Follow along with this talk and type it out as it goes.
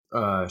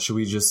should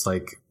we just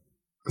like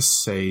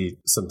say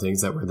some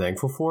things that we're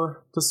thankful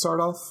for to start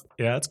off?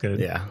 Yeah, that's good.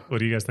 Yeah.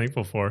 What are you guys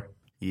thankful for?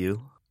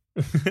 You?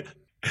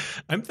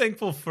 I'm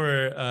thankful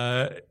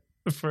for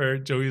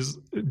Joey's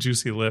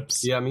juicy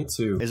lips. Yeah, me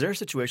too. Is there a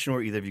situation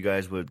where either of you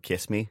guys would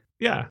kiss me?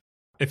 Yeah,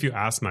 if you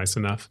ask nice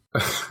enough.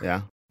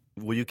 Yeah.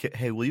 Will you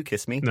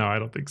kiss me? No, I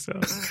don't think so.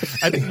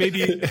 I think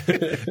maybe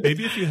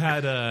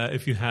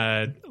if you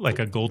had like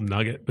a gold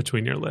nugget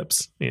between your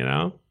lips, you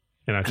know,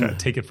 and I try to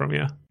take it from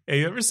you. Hey,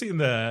 you ever seen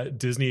the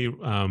Disney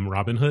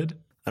Robin Hood?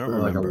 I don't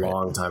Like remember. a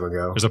long time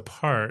ago. There's a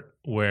part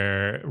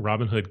where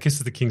Robin Hood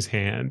kisses the king's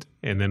hand,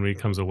 and then when he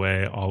comes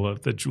away, all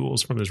of the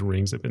jewels from his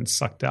rings have been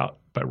sucked out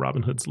by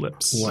Robin Hood's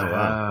lips.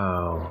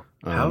 Wow.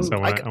 So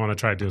I want to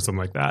try doing something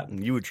like that.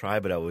 You would try,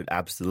 but I would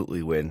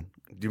absolutely win.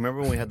 Do you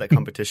remember when we had that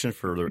competition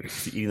for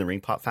eating the ring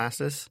pop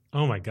fastest?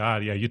 Oh my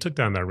God. Yeah, you took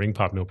down that ring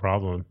pop, no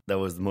problem. That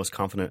was the most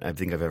confident I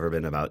think I've ever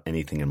been about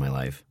anything in my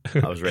life.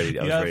 I was ready.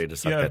 I was ready to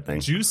suck that thing.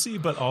 Juicy,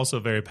 but also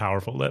very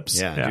powerful lips.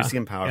 Yeah, juicy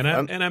and powerful.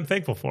 And I'm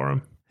thankful for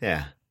them.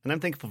 Yeah, and I'm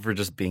thankful for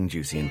just being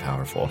juicy and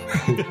powerful.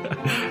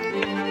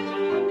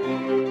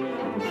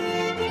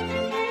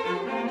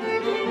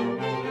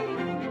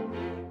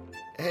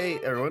 Hey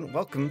everyone,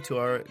 welcome to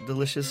our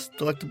delicious,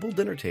 delectable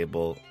dinner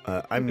table.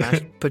 I'm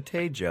mashed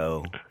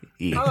potato.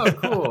 Oh,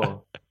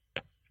 cool.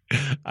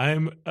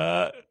 I'm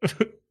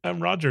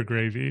Roger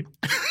Gravy.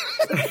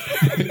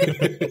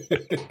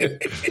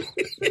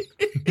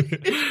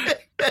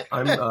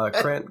 I'm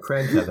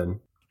Cran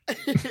Kevin.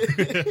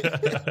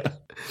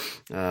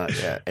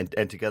 Yeah,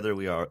 and together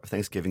we are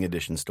Thanksgiving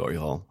edition Story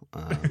Hall.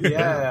 You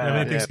have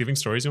any Thanksgiving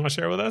stories you want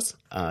to share with us?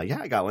 Yeah,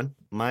 I got one.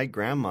 My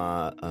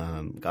grandma,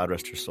 God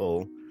rest her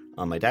soul,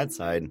 on my dad's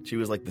side, she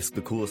was like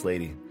the coolest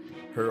lady.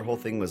 Her whole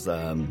thing was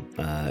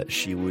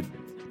she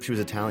was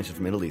Italian, she's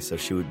from Italy, so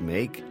she would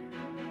make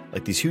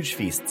like these huge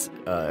feasts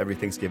every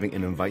Thanksgiving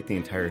and invite the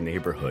entire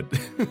neighborhood.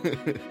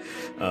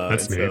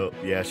 That's neat. So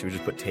yeah, she would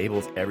just put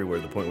tables everywhere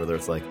to the point where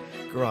there's like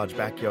garage,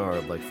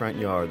 backyard, like front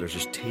yard. There's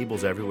just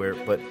tables everywhere.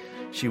 But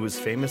she was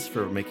famous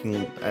for making,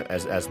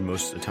 as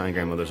most Italian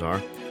grandmothers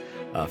are,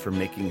 for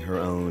making her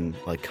own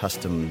like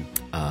custom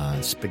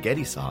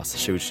spaghetti sauce.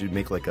 She would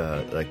make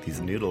like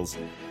these noodles,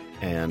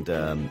 and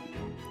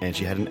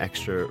she had an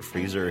extra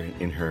freezer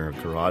in her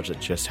garage that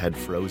just had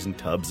frozen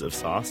tubs of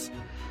sauce,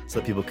 so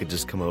that people could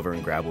just come over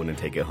and grab one and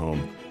take it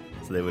home.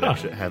 So they would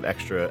actually have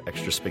extra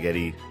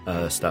spaghetti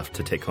stuff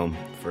to take home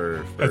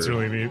for. That's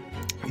really neat.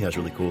 Yeah, it's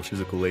really cool.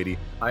 She's a cool lady.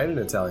 I had an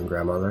Italian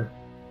grandmother.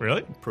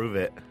 Really? Prove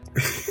it.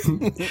 These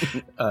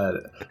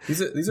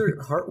are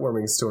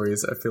heartwarming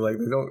stories. I feel like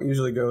they don't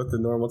usually go with the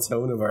normal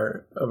tone of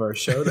our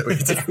show that we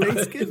do.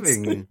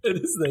 Thanksgiving.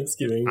 It is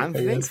Thanksgiving. I'm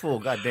thankful.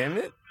 God damn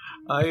it.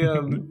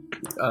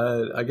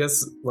 I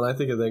guess when I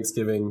think of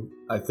Thanksgiving,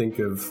 I think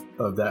of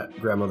that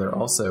grandmother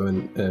also,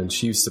 and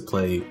she used to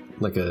play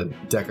like a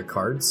deck of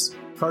cards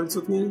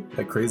with me,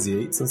 like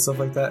Crazy Eights and stuff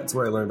like that. It's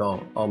where I learned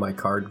all my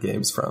card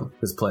games from,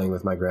 was playing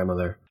with my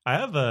grandmother. I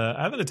have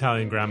an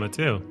Italian grandma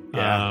too.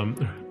 Yeah.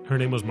 Her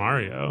name was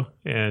Mario,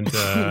 and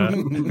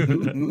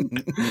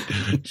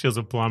she was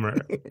a plumber.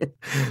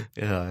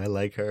 Yeah, I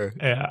like her.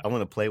 Yeah. I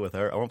want to play with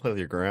her. I want to play with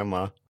your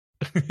grandma.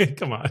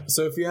 Come on.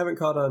 So if you haven't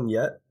caught on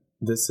yet,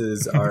 this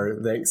is our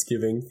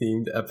Thanksgiving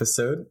themed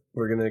episode.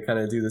 We're going to kind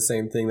of do the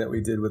same thing that we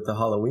did with the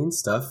Halloween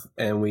stuff.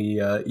 And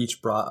we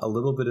each brought a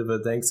little bit of a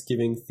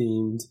Thanksgiving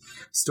themed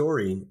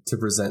story to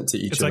present to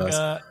each of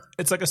us.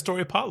 It's like a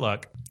story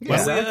potluck. Yeah.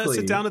 Exactly. Let's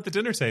sit down at the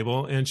dinner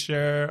table and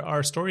share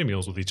our story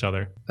meals with each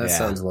other. That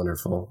sounds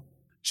wonderful.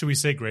 Should we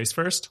say grace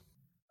first?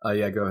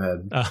 Yeah, go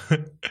ahead.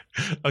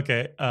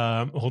 Okay.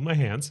 Hold my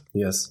hands.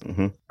 Yes.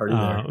 Mm-hmm.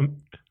 Already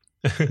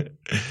there.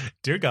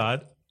 Dear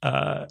God,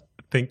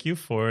 thank you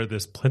for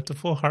this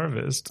plentiful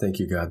harvest. Thank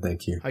you, God.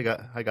 Thank you. Hi,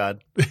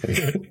 God.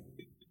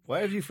 Why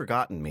have you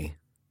forgotten me?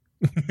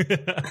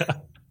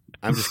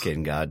 I'm just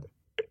kidding, God.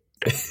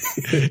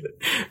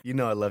 You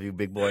know I love you,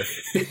 big boy.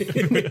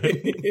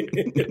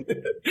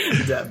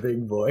 That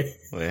big boy.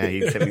 Well, yeah,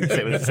 he sent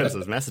us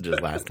those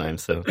messages last time,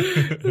 so.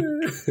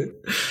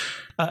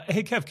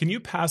 Hey, Kev, can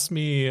you pass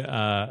me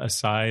a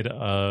side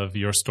of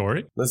your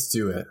story? Let's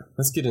do it.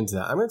 Let's get into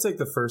that. I'm going to take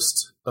the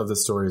first of the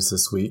stories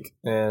this week.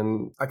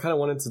 And I kind of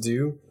wanted to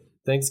do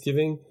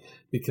Thanksgiving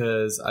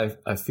because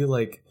I feel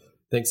like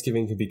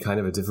Thanksgiving can be kind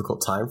of a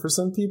difficult time for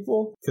some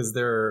people because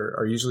there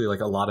are usually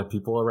like a lot of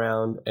people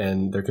around,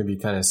 and there can be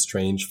kind of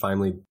strange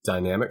family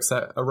dynamics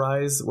that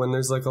arise when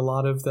there's like a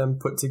lot of them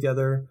put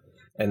together.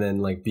 And then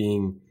like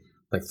being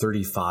like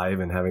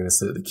 35 and having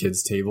this at the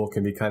kids' table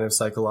can be kind of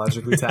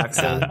psychologically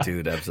taxing.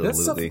 Dude, absolutely. That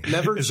stuff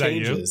never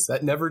changes.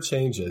 That never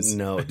changes.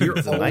 No, dude, you're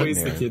it's a always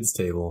nightmare. the kids'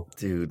 table.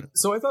 Dude.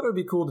 So I thought it would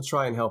be cool to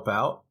try and help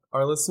out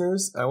our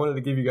listeners. I wanted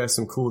to give you guys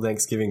some cool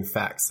Thanksgiving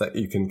facts that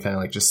you can kind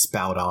of like just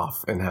spout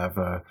off and have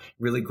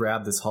really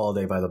grab this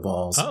holiday by the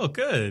balls. Oh,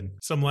 good.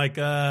 Some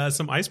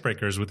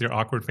icebreakers with your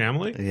awkward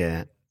family.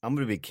 Yeah. I'm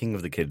going to be king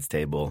of the kids'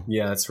 table.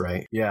 Yeah, that's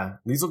right. Yeah,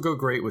 these will go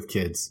great with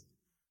kids.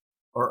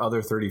 or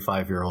other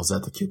 35-year-olds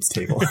at the kids'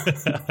 table.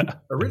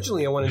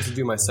 Originally, I wanted to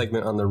do my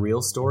segment on the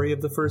real story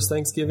of the first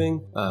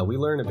Thanksgiving. We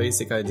learn a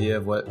basic idea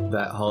of what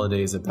that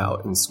holiday is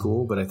about in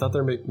school, but I thought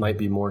there might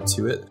be more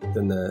to it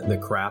than the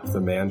crap the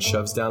man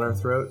shoves down our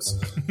throats.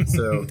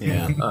 So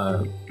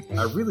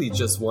I really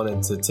just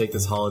wanted to take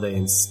this holiday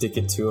and stick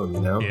it to him,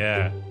 you know?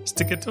 Yeah,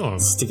 stick it to him.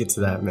 Stick it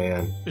to that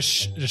man.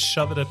 Just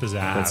shove it up his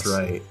ass. That's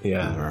right,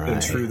 yeah. Right. In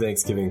true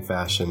Thanksgiving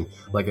fashion,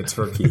 like a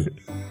turkey.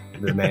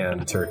 The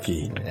man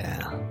turkey.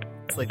 Yeah.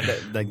 It's like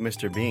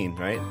Mr. Bean,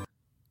 right?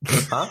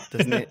 Huh?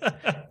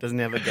 Doesn't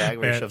he have a gag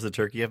where Man. he shoves a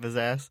turkey up his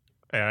ass?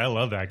 Yeah, I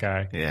love that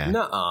guy. Yeah.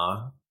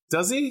 Nuh-uh.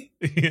 Does he?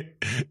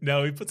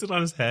 No, he puts it on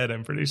his head,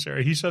 I'm pretty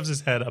sure. He shoves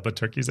his head up a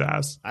turkey's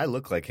ass. I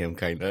look like him,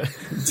 kind of.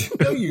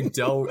 No, you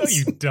don't. No,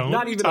 you don't. Not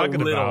What are you even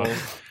talking a little. about?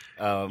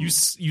 You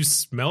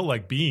smell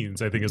like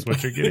beans, I think is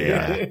what you're getting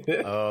at.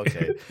 Yeah. Oh,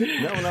 okay.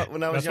 No,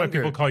 when I was That's why younger.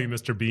 people call you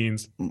Mr.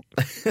 Beans.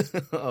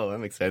 Oh, that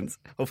makes sense.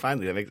 Oh,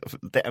 finally,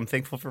 I'm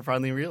thankful for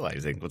finally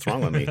realizing what's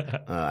wrong with me.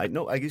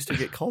 I used to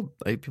get called.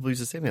 People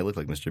used to say to me I look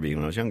like Mr. Bean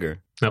when I was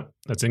younger. Nope,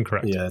 that's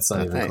incorrect. Yeah, it's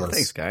not even close.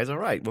 Thanks, guys. All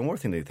right. One more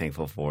thing to be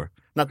thankful for.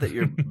 Not that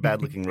you're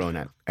bad-looking,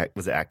 Rowan.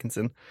 Was it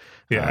Atkinson?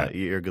 Yeah.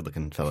 You're a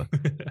good-looking fella.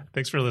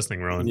 Thanks for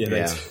listening, Rowan.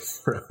 Yeah,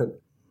 thanks.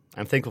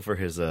 I'm thankful for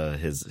his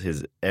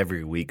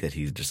every week that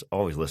he just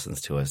always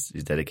listens to us.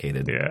 He's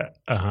dedicated.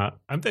 Yeah.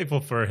 I'm thankful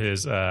for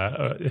his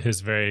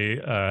very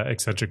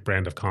eccentric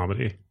brand of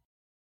comedy.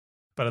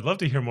 But I'd love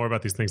to hear more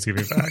about these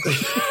Thanksgiving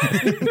facts.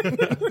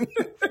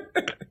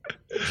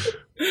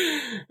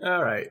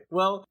 All right.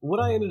 Well, what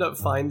I ended up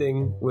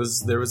finding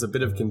was there was a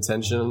bit of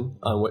contention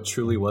on what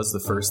truly was the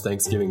first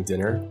Thanksgiving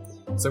dinner.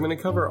 So I'm going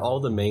to cover all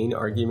the main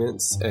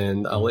arguments,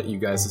 and I'll let you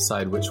guys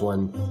decide which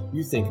one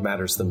you think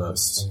matters the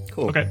most.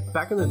 Cool. Okay.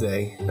 Back in the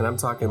day, and I'm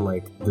talking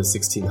like the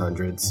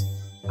 1600s,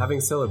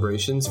 having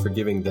celebrations for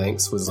giving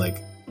thanks was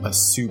like a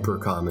super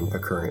common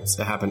occurrence.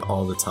 It happened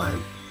all the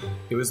time.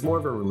 It was more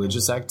of a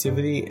religious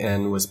activity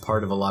and was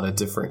part of a lot of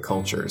different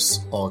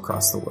cultures all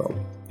across the world.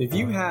 If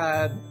you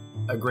had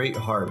a great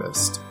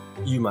harvest,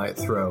 you might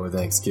throw a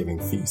Thanksgiving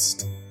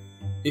feast.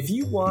 If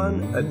you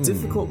won a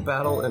difficult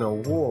battle in a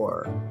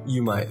war,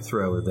 you might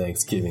throw a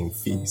Thanksgiving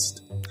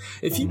feast.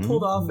 If you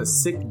pulled off a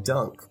sick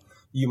dunk,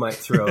 you might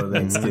throw a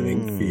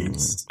Thanksgiving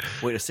feast.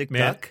 Wait, a sick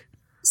Man. duck?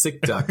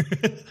 Sick duck.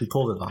 You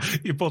pulled it off.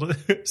 You pulled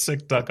a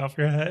sick duck off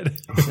your head.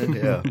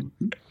 Yeah.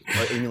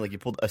 You mean like you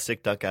pulled a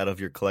sick duck out of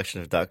your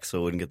collection of ducks so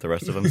it wouldn't get the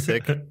rest of them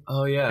sick?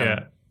 Oh, yeah.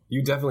 Yeah.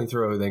 You definitely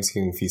throw a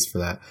Thanksgiving feast for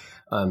that.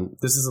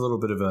 This is a little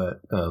bit of a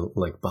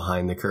like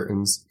behind the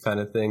curtains kind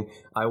of thing.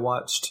 I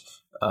watched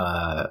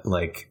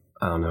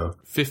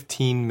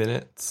 15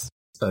 minutes.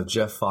 of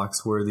Jeff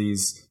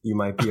Foxworthy's "You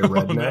Might Be a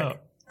Redneck," no.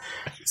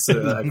 so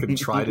that I could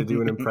try to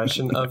do an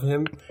impression of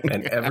him.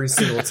 And every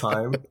single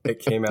time, it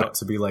came out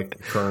to be like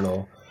the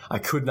Colonel. I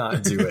could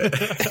not do it.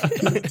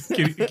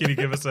 Can you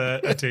give us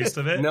a taste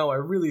of it? No, I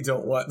really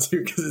don't want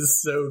to because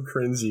it's so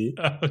cringy.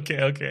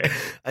 Okay.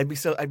 I'd be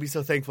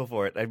so thankful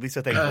for it. I'd be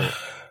so thankful.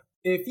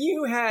 If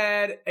you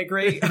had a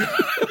great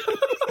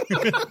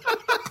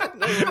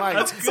Never mind.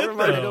 That's good, Never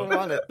mind. I though. don't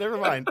want it. Never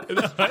mind.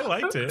 I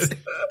liked it.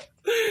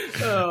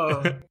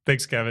 oh.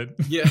 Thanks, Kevin.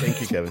 Yeah.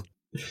 Thank you, Kevin.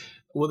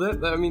 Well,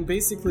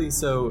 basically,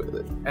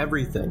 so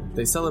everything.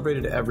 They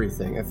celebrated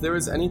everything. If there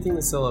was anything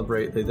to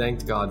celebrate, they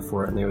thanked God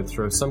for it, and they would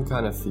throw some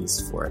kind of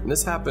feast for it. And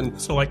this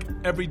happened, So, like,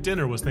 every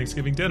dinner was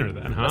Thanksgiving dinner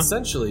then, huh?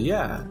 essentially,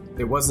 yeah.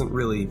 It wasn't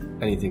really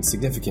anything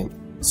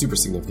significant, super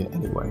significant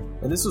anyway.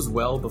 And this was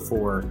well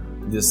before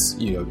this,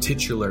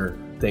 titular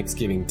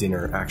Thanksgiving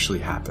dinner actually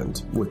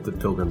happened with the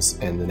Pilgrims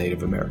and the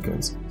Native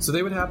Americans. So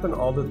they would happen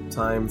all the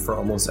time for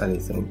almost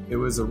anything. It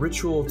was a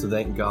ritual to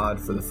thank God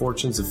for the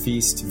fortunes of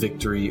feast,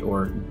 victory,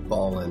 or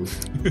ballin'.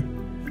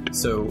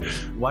 So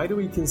why do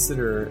we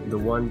consider the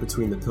one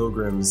between the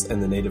Pilgrims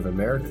and the Native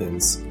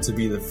Americans to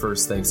be the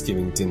first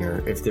Thanksgiving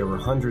dinner if there were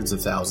hundreds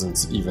of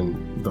thousands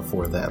even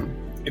before them?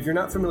 If you're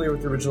not familiar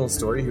with the original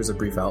story, here's a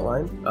brief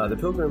outline. The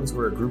Pilgrims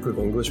were a group of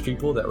English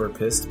people that were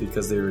pissed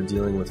because they were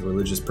dealing with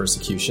religious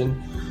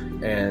persecution,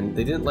 and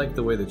they didn't like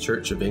the way the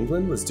Church of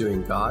England was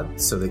doing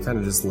God, so they kind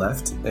of just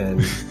left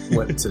and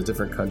went to a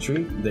different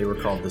country. They were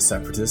called the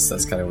Separatists.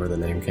 That's kind of where the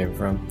name came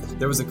from.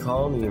 There was a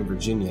colony in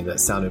Virginia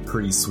that sounded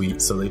pretty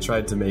sweet, so they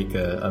tried to make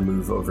a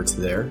move over to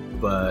there,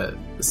 but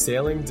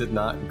sailing did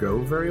not go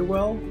very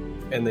well.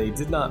 And they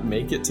did not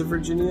make it to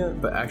Virginia,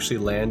 but actually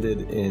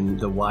landed in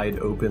the wide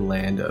open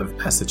land of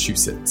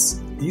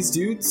Massachusetts. These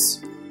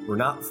dudes were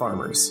not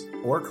farmers,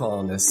 or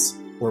colonists,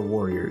 or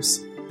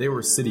warriors. They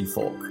were city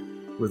folk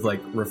with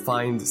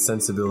refined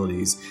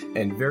sensibilities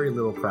and very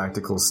little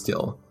practical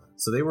skill.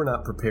 So they were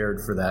not prepared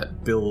for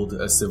that build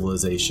a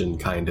civilization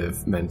kind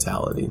of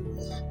mentality.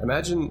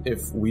 Imagine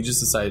if we just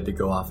decided to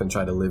go off and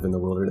try to live in the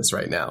wilderness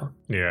right now.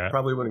 Yeah.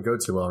 Probably wouldn't go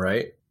too well,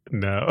 right?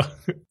 No.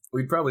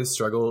 We'd probably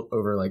struggle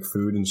over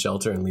food and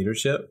shelter and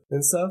leadership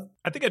and stuff.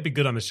 I think I'd be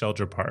good on the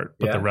shelter part,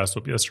 but Yeah. the rest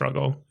would be a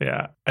struggle.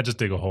 Yeah. I just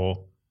dig a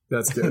hole.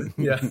 That's good.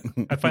 Yeah.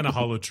 I'd find a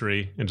hollow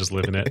tree and just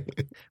live in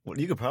it. Well,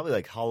 you could probably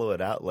like hollow it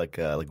out like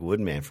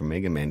Woodman from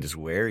Mega Man. Just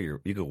you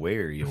could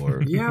wear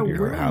your Yeah,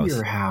 your house.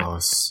 your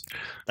house.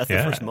 That's the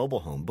first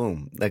mobile home.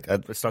 Boom! Like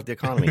start the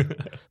economy.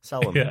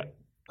 Sell them. Yeah.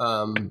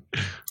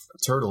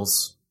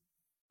 Turtles,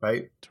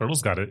 right?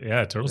 Turtles got it.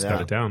 Yeah, Turtles got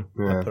it down.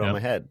 Yeah. I put it on my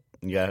head.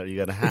 You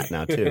got a hat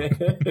now too.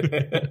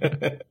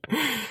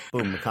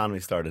 Boom! Economy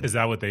started. Is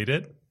that what they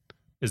did?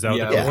 Is that what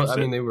Yeah, they well, did? I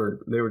mean, they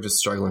were just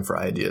struggling for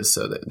ideas,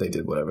 so they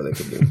did whatever they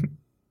could do.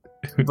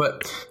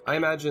 But I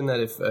imagine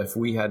that if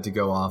we had to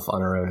go off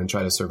on our own and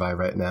try to survive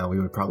right now, we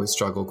would probably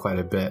struggle quite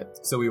a bit.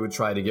 So we would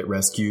try to get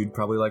rescued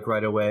probably like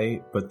right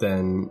away, but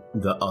then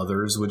the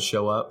others would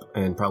show up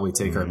and probably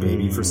take our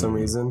baby for some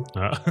reason.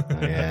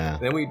 Yeah.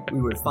 Then we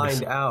would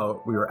find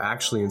out we were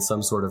actually in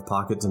some sort of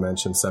pocket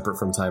dimension separate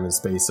from time and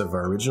space of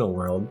our original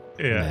world.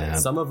 Yeah.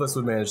 Some of us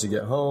would manage to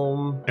get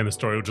home. And the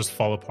story would just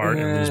fall apart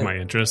and lose my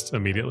interest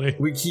immediately.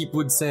 We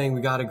would saying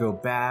we got to go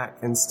back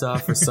and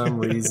stuff for some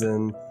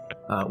reason.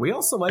 We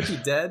also might be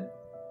dead.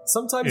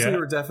 Sometimes we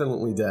were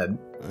definitely dead.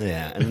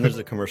 Yeah, and then there's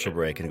a commercial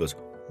break, and it goes.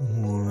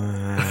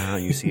 Wow.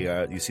 You see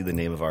the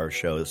name of our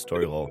show,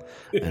 Story Hole,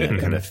 and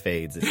it kind of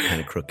fades. It's kind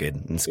of crooked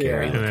and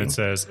scary. And then it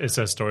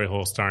says Story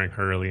Hole starring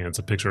Hurley, and it's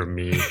a picture of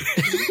me.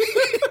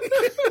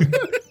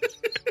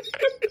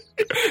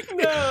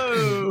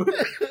 No.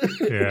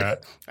 Yeah,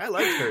 I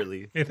like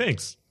Hurley. Hey,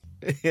 thanks.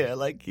 Yeah, I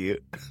like you.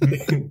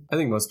 I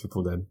think most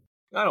people did.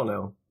 I don't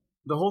know.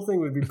 The whole thing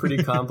would be pretty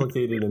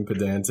complicated and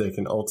pedantic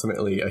and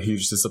ultimately a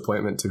huge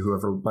disappointment to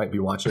whoever might be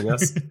watching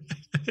us.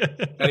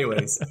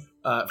 Anyways,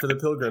 for the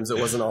Pilgrims, it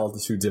wasn't all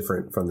too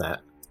different from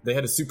that. They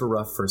had a super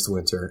rough first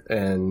winter,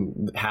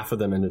 and half of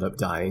them ended up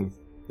dying.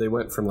 They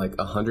went from like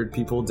 100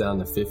 people down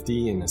to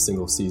 50 in a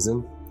single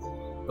season.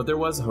 But there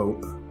was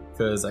hope,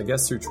 because I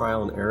guess through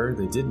trial and error,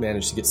 they did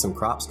manage to get some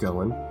crops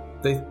going.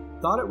 They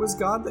thought it was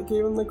God that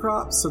gave them the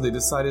crops, so they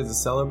decided to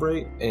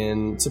celebrate.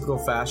 In typical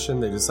fashion,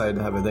 they decided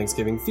to have a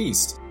Thanksgiving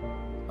feast.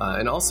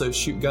 And also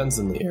shoot guns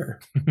in the air,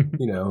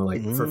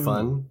 like for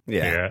fun.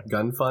 Yeah.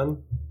 Gun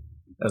fun,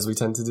 as we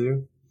tend to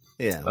do.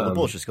 Yeah, well, the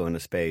bullets just go into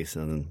space,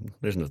 and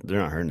they're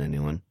not hurting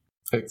anyone.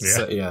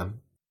 Yeah.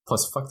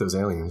 Plus, fuck those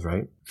aliens,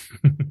 right?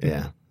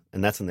 Yeah,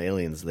 and that's when the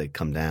aliens, they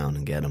come down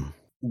and get them.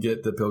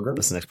 Get the Pilgrims?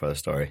 That's the next part of the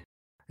story.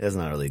 That's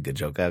not really a good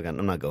joke.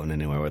 I'm not going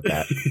anywhere with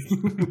that.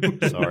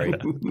 Sorry.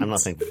 I'm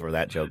not thankful for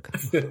that joke.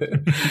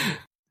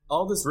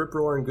 All this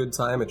rip-roaring good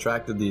time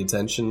attracted the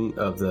attention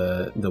of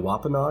the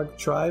Wampanoag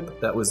tribe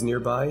that was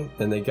nearby,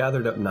 and they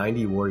gathered up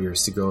 90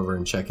 warriors to go over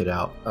and check it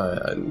out.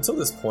 Until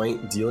this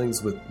point,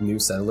 dealings with new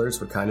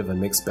settlers were kind of a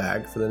mixed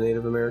bag for the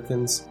Native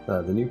Americans.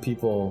 The new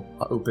people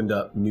opened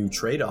up new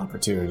trade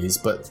opportunities,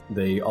 but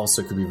they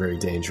also could be very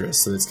dangerous.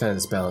 So it's kind of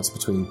this balance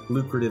between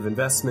lucrative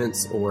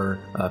investments or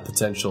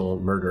potential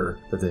murder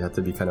that they have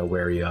to be kind of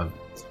wary of.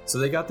 So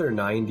they got their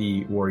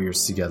 90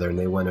 warriors together and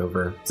they went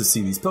over to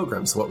see these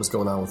Pilgrims, what was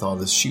going on with all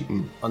this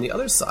shooting. On the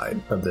other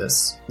side of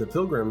this, the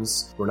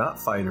Pilgrims were not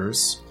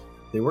fighters.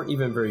 They weren't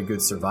even very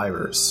good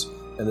survivors.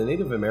 And the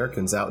Native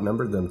Americans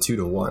outnumbered them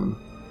 2-1.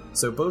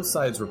 So both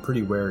sides were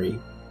pretty wary,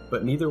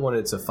 but neither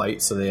wanted to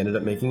fight, so they ended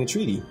up making a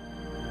treaty.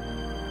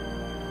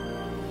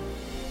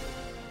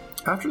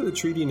 After the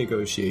treaty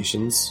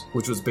negotiations,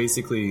 which was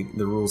basically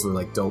the rules were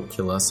like, don't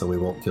kill us and we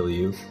won't kill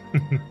you,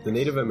 the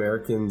Native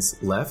Americans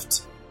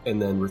left and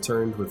then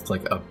returned with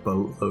like a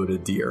boatload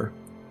of deer.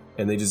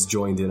 And they just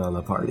joined in on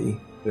the party.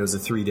 It was a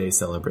 3-day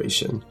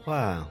celebration.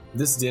 Wow.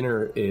 This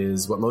dinner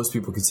is what most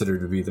people consider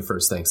to be the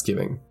first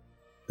Thanksgiving.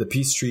 The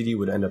peace treaty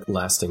would end up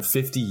lasting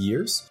 50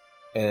 years,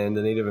 and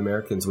the Native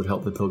Americans would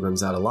help the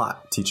Pilgrims out a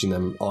lot, teaching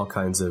them all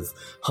kinds of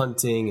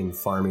hunting and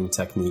farming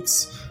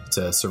techniques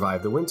to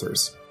survive the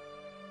winters.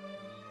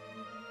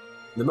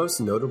 The most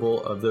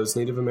notable of those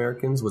Native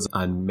Americans was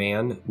a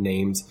man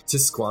named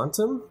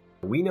Tisquantum.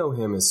 We know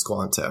him as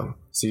Squanto,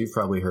 so you've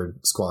probably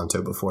heard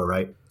Squanto before,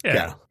 right?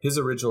 Yeah. His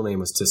original name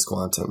was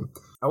Tisquantum.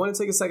 I want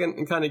to take a second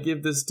and kind of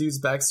give this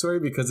dude's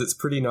backstory because it's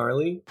pretty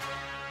gnarly.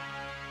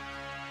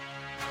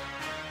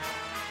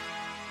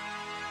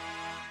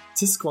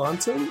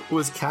 Tisquantum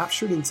was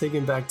captured and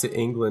taken back to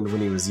England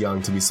when he was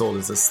young to be sold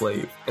as a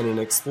slave, and an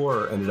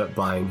explorer ended up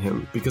buying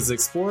him because the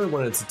explorer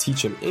wanted to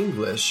teach him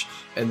English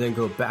and then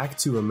go back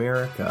to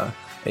America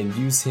and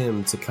use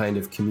him to kind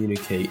of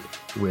communicate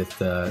with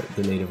the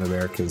Native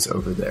Americans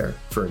over there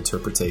for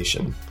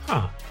interpretation.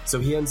 Huh. So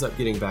he ends up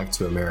getting back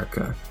to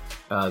America.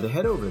 They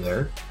head over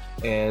there,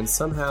 and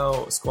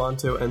somehow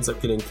Squanto ends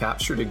up getting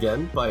captured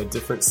again by a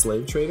different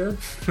slave trader,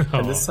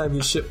 and this time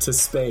he's shipped to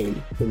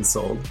Spain and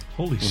sold.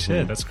 Holy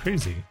shit, that's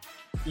crazy.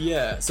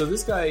 Yeah, so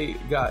this guy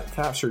got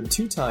captured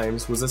 2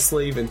 times, was a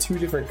slave in 2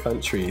 different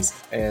countries,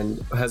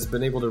 and has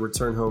been able to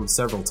return home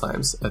several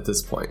times at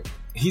this point.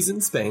 He's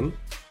in Spain,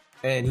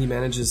 and he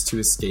manages to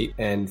escape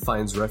and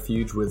finds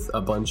refuge with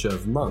a bunch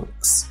of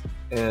monks,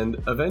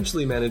 and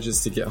eventually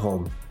manages to get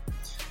home.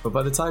 But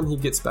by the time he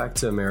gets back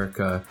to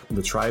America,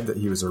 the tribe that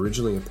he was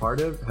originally a part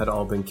of had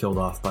all been killed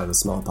off by the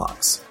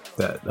smallpox.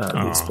 that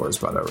the explorers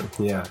brought over.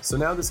 Yeah. So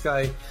now this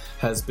guy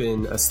has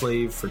been a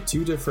slave for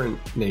 2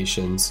 different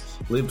nations,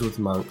 lived with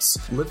monks,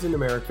 lived in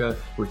America,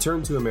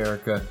 returned to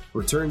America,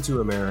 returned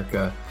to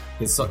America.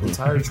 His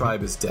entire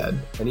tribe is dead,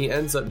 and he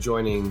ends up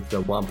joining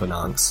the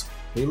Wampanoags.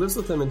 He lives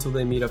with them until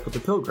they meet up with the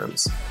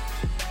Pilgrims.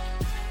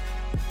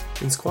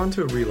 And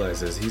Squanto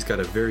realizes he's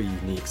got a very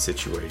unique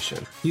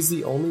situation. He's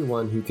the only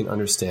one who can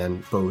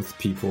understand both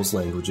people's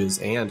languages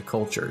and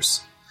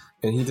cultures.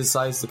 And he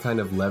decides to kind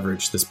of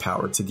leverage this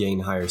power to gain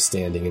higher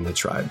standing in the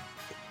tribe.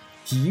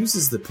 He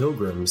uses the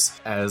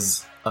Pilgrims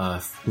as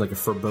like a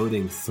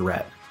foreboding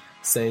threat,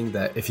 saying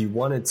that if he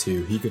wanted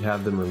to, he could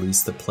have them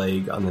release the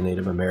plague on the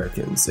Native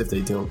Americans if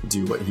they don't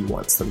do what he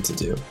wants them to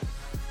do.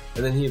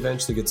 And then he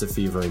eventually gets a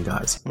fever and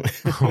dies.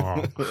 That's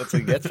what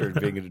he gets for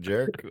being a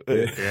jerk.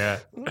 Yeah.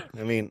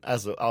 I mean,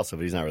 also,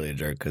 but he's not really a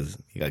jerk because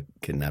he got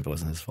kidnapped. It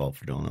wasn't his fault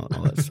for doing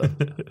all that stuff.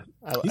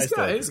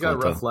 He's got a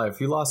rough life.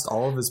 He lost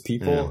all of his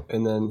people,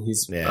 and then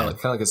he's kind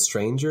of like a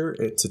stranger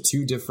to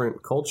 2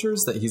 different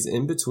cultures that he's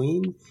in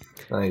between.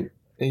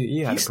 He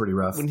had it pretty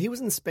rough. When he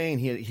was in Spain,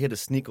 he had to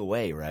sneak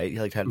away, right? He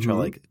had to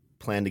try to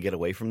plan to get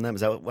away from them.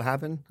 Is that what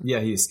happened? Yeah,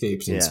 he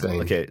escaped in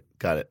Spain. Okay,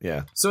 got it.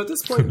 Yeah. So at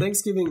this point,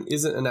 Thanksgiving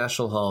isn't a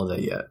national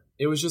holiday yet.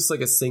 It was just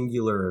like a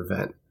singular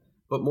event.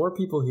 But more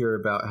people hear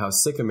about how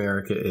sick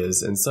America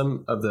is, and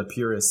some of the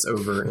purists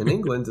over in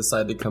England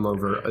decide to come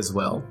over as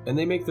well. And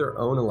they make their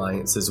own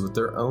alliances with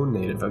their own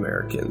Native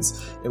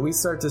Americans. And we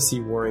start to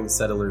see warring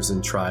settlers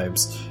and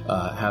tribes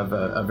have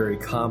a very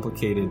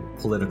complicated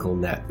political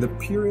net. The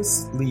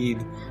purists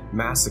lead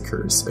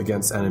massacres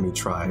against enemy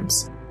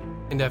tribes.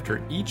 And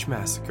after each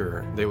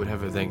massacre, they would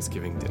have a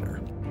Thanksgiving dinner.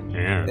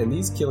 Yeah. And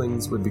these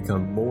killings would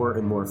become more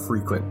and more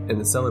frequent,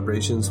 and the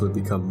celebrations would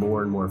become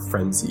more and more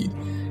frenzied.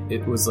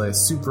 It was a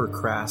super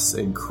crass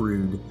and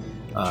crude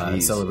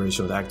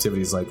celebration with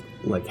activities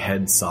like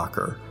head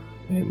soccer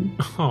and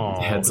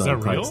heads is on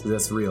that pikes. real?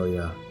 That's real,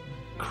 yeah.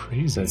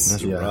 Crazy.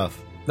 That's rough.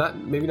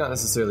 Maybe not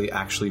necessarily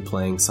actually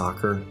playing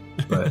soccer,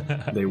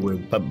 but they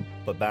would.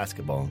 But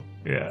basketball.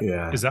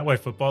 Yeah. Is that why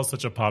football is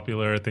such a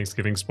popular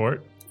Thanksgiving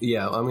sport?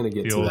 Yeah, I'm going to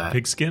get the to old that.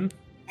 Pigskin?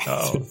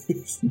 Oh.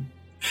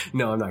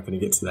 No, I'm not going to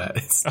get to that.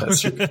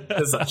 That's true.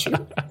 That's not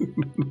true.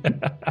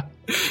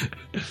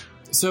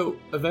 So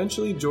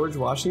eventually George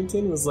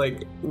Washington was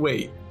like,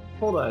 wait,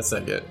 hold on a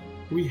second.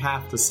 We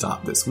have to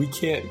stop this. We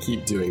can't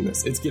keep doing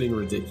this. It's getting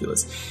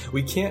ridiculous.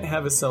 We can't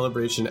have a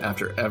celebration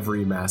after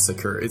every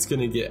massacre. It's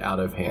going to get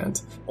out of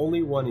hand.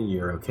 Only one a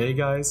year, okay,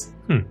 guys?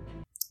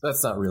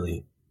 That's not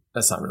really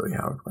how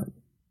it went.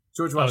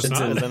 George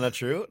Washington. Is that not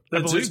true?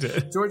 I believed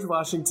it. George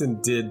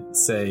Washington did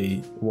say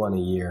one a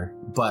year,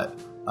 but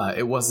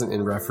it wasn't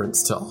in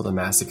reference to all the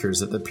massacres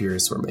that the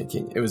purists were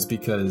making. It was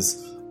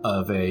because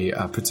of a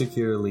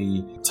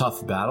particularly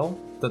tough battle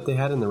that they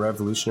had in the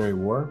Revolutionary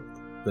War,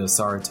 the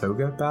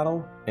Saratoga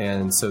battle.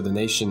 And so the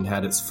nation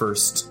had its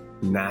first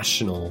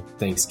national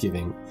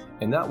Thanksgiving,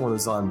 and that one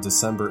was on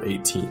December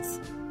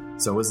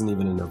 18th. So it wasn't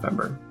even in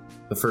November.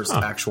 The first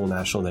actual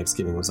national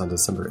Thanksgiving was on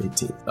December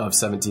 18th of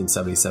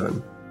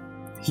 1777.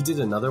 He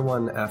did another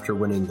one after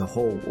winning the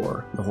whole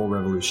war, the whole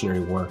Revolutionary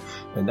War,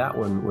 and that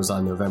one was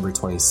on November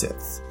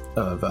 26th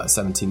of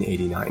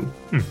 1789.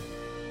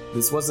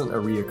 This wasn't a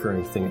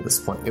reoccurring thing at this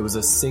point. It was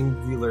a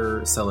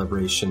singular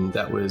celebration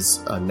that was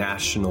a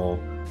national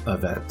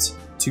event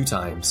 2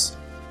 times.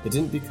 It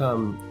didn't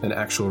become an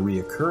actual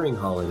reoccurring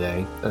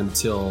holiday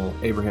until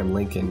Abraham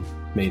Lincoln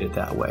made it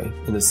that way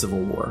in the Civil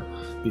War,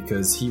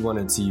 because he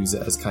wanted to use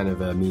it as kind of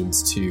a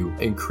means to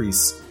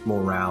increase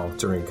morale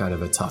during kind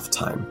of a tough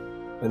time.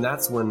 And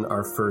that's when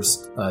our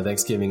first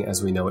Thanksgiving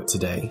as we know it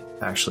today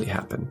actually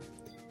happened.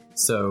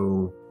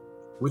 So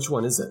which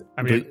one is it?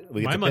 I mean,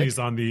 my money's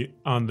on the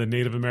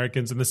Native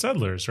Americans and the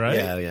settlers, right?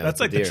 Yeah. That's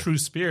like the true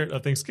spirit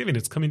of Thanksgiving.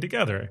 It's coming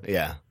together.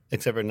 Yeah.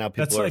 Except for now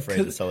people are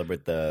afraid to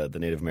celebrate the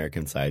Native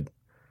American side.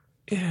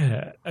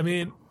 Yeah. I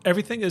mean,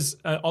 everything is,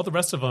 all the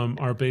rest of them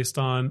are based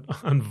on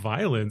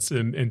violence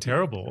and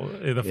terrible.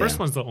 The first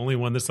one's the only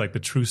one that's like the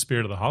true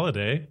spirit of the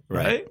holiday,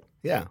 right?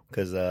 Yeah,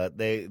 because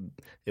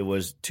it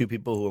was 2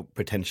 people who were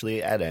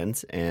potentially at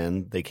ends,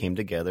 and they came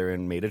together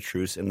and made a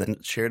truce, and then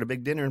shared a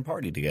big dinner and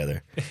party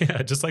together.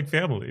 Yeah, just like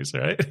families,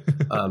 right?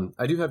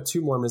 I do have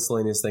 2 more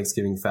miscellaneous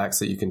Thanksgiving facts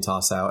that you can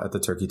toss out at the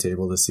turkey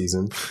table this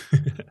season.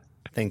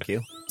 Thank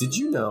you. Did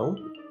you know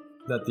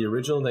that the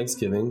original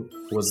Thanksgiving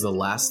was the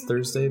last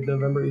Thursday of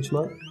November each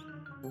month?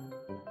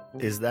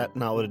 Is that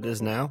not what it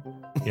is now?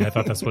 Yeah, I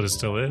thought that's what it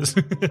still is.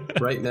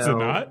 Right now. Is it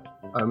not?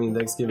 I mean,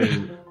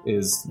 Thanksgiving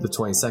is the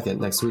 22nd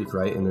next week,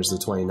 right? And there's the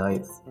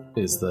 29th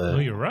is the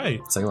you're right.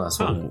 Second last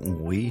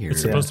one. Weird.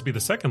 It's supposed to be the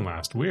second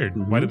last. Weird.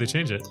 Why did they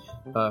change it?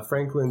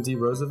 Franklin D.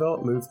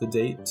 Roosevelt moved the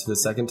date to the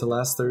second to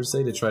last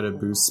Thursday to try to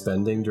boost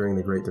spending during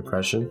the Great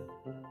Depression.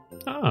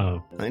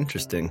 Oh.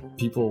 Interesting.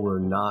 People were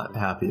not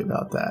happy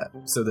about that.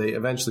 So they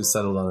eventually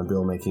settled on a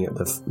bill making it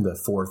the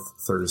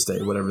 4th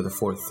Thursday, whatever the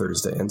 4th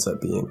Thursday ends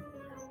up being.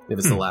 If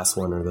it's the last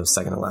one or the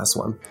second to last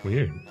one.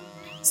 Weird.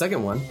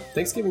 Second one,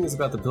 Thanksgiving is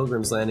about the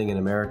Pilgrims landing in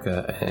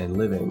America and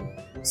living.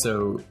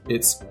 So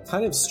it's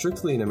kind of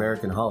strictly an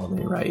American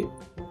holiday, right?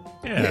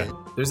 Yeah.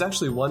 There's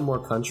actually one more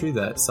country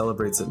that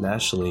celebrates it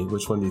nationally.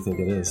 Which one do you think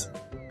it is?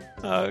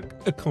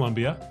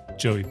 Colombia.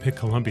 Joey, pick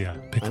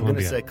Colombia. Pick I'm going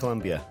to Colombia. say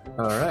Colombia.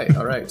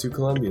 All right. 2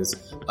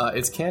 Colombias.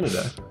 It's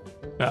Canada.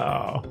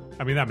 Oh,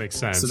 I mean, that makes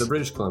sense. So the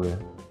British Columbia.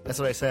 That's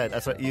what I said.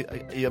 That's what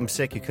I'm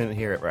sick. You couldn't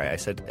hear it right.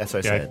 That's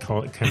what I said.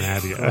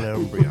 Canada.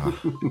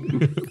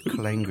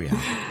 Colombia.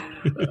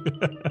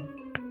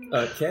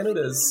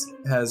 Canada's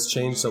has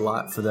changed a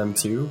lot for them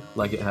too,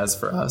 like it has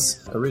for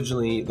us.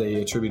 Originally, they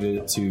attributed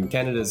it to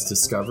Canada's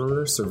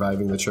discoverer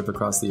surviving the trip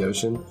across the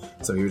ocean.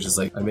 So he was just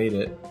like, I made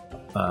it.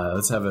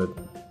 Let's have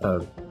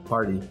a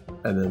party.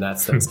 And then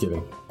that's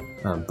Thanksgiving.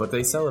 But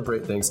they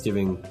celebrate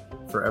Thanksgiving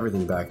for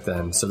everything back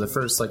then. So the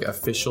first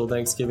official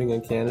Thanksgiving in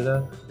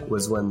Canada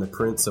was when the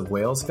Prince of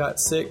Wales got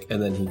sick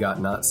and then he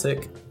got not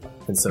sick.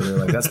 And so they're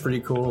like, that's pretty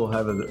cool. We'll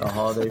have a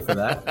holiday for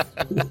that.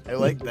 I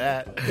like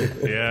that.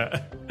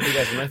 Yeah. Hey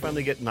guys, when I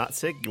finally get not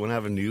sick, you want to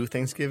have a new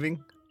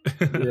Thanksgiving?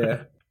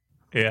 Yeah.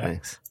 Yeah.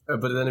 Thanks.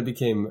 But then it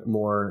became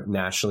more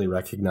nationally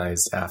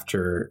recognized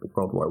after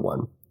World War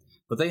I.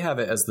 But they have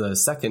it as the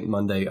second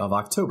Monday of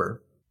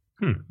October.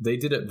 They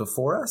did it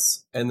before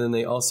us, and then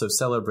they also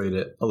celebrate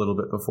it a little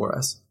bit before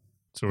us.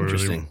 So we're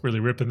really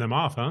ripping them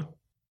off, huh?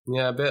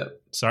 Yeah, a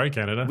bit. Sorry,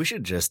 Canada. We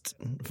should just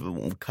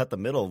cut the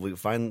middle. We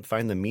find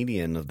the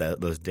median of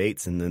those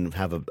dates, and then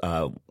have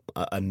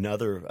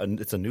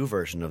it's a new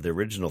version of the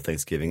original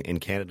Thanksgiving. And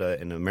Canada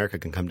and America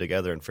can come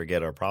together and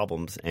forget our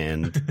problems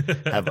and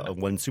have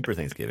one super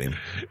Thanksgiving.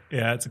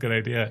 Yeah, that's a good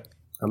idea.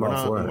 I'm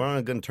all for it. We're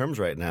on good terms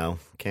right now,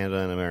 Canada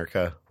and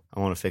America. I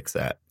want to fix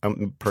that.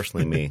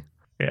 Personally, me.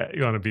 Yeah,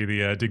 you want to be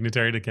the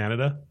dignitary to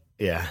Canada?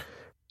 Yeah.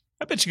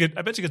 I bet you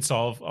could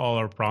solve all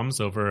our problems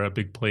over a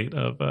big plate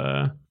of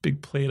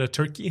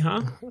turkey,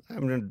 huh?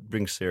 I'm gonna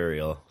bring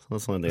cereal.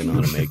 That's one they know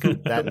how to make.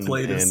 That A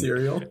plate of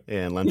cereal.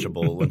 And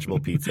lunchable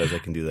pizzas. I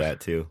can do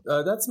that too.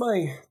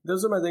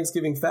 Those are my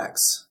Thanksgiving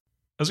facts.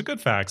 Those are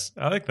good facts.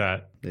 I like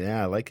that.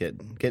 Yeah, I like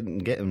it.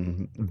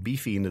 Getting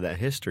beefy into that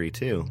history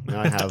too.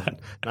 Now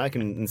I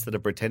can, instead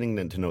of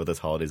pretending to know what this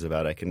holiday's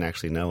about, I can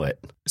actually know it.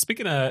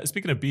 Speaking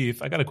of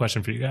beef, I got a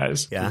question for you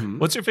guys. Yeah.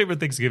 What's your favorite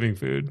Thanksgiving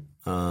food?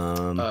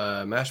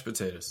 Mashed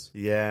potatoes.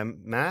 Yeah,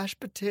 mashed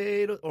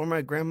potato or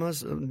my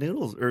grandma's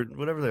noodles or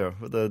whatever they are.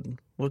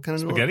 What kind of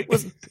spaghetti?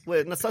 Noodles?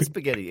 Wait, no, it's not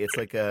spaghetti. It's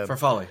like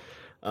farfalle.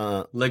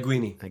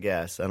 Linguine. I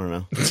guess. I don't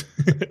know.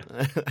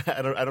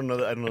 I don't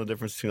know. I don't know the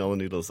difference between all the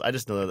noodles. I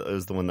just know that it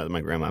was the one that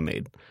my grandma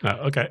made. Oh,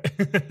 okay.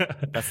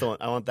 That's the one.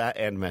 I want that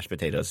and mashed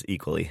potatoes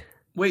equally.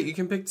 Wait, you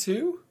can pick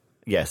two?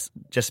 Yes,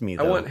 just me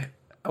though.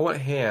 I want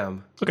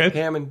ham. Okay.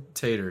 Ham and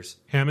taters.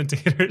 Ham and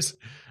taters.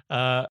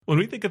 When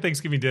we think of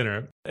Thanksgiving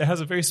dinner, it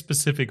has a very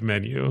specific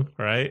menu,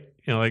 right?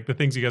 You know, like the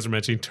things you guys are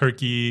mentioning: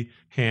 turkey,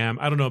 ham.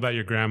 I don't know about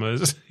your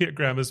grandma's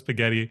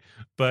spaghetti,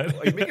 but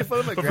are you making fun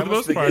of my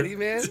grandma's spaghetti,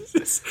 man?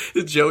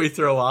 Did Joey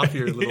throw off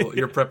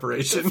your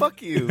preparation?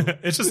 Fuck you.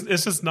 It's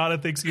just not a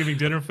Thanksgiving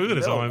dinner food.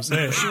 Is all I'm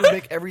saying. She would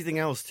make everything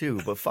else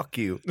too, but fuck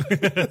you.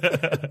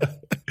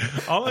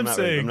 All I'm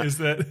saying is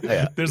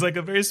that there's like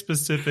a very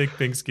specific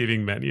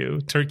Thanksgiving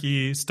menu: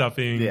 turkey,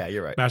 stuffing, yeah,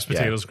 you're right, mashed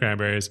potatoes,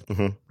 cranberries.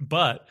 Mm-hmm.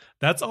 But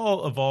that's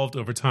all evolved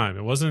over time.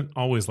 It wasn't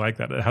always like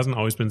that. It hasn't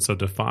always been so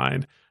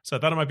defined. So I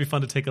thought it might be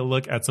fun to take a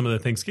look at some of the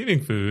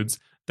Thanksgiving foods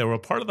that were a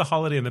part of the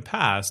holiday in the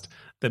past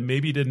that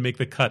maybe didn't make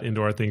the cut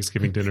into our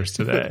Thanksgiving dinners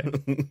today.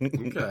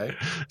 Okay.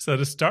 So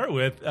to start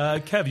with,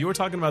 Kev, you were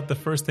talking about the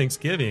first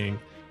Thanksgiving.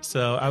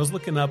 So I was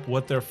looking up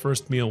what their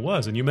first meal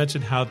was, and you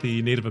mentioned how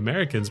the Native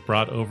Americans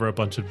brought over a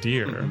bunch of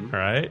deer,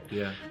 right?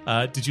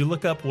 Yeah. Did you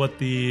look up what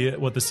the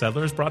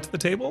settlers brought to the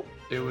table?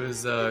 It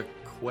was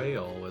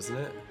quail, wasn't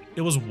it?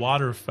 It was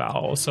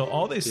waterfowl. So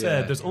all they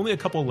said, there's only a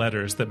couple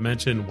letters that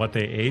mention what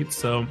they ate.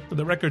 So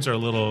the records are a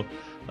little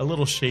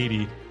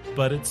shady,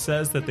 but it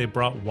says that they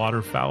brought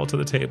waterfowl to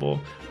the table.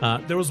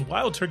 There was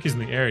wild turkeys in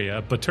the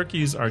area, but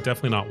turkeys are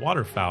definitely not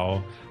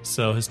waterfowl.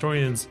 So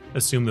historians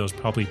assume there was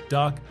probably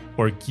duck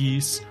or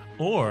geese,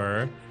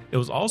 or it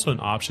was also an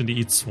option to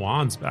eat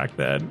swans back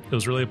then. It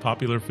was really a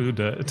popular food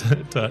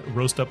to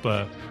roast up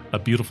a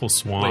beautiful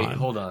swan. Wait,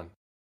 hold on.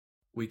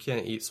 We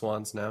can't eat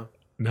swans now?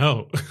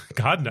 No.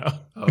 God, no.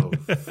 Oh,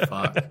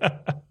 fuck.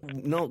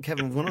 No,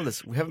 Kevin,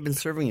 we haven't been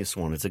serving you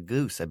swan. It's a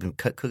goose. I've been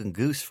cooking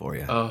goose for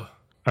you. Oh.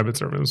 I've been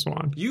serving the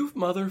swan. You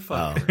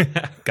motherfucker.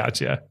 Oh.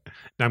 Gotcha.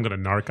 Now I'm going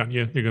to narc on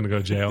you. You're going to go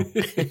to jail.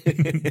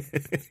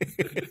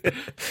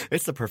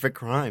 It's the perfect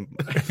crime.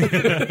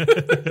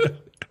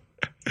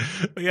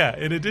 But yeah,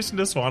 in addition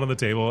to swan on the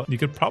table, you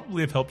could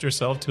probably have helped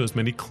yourself to as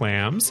many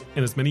clams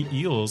and as many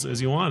eels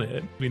as you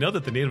wanted. We know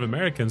that the Native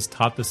Americans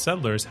taught the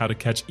settlers how to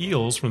catch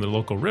eels from the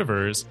local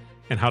rivers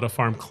and how to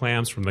farm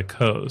clams from the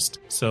coast.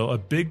 So a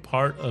big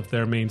part of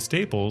their main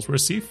staples were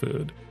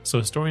seafood. So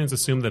historians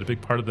assume that a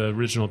big part of the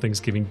original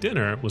Thanksgiving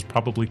dinner was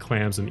probably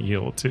clams and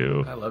eel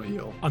too. I love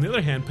eel. On the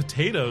other hand,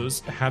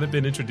 potatoes hadn't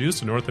been introduced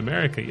to North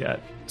America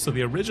yet. So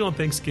the original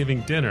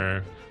Thanksgiving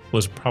dinner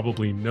was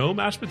probably no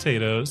mashed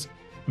potatoes,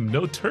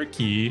 no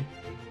turkey,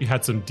 You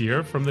had some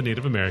deer from the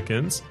Native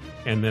Americans,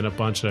 and then a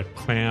bunch of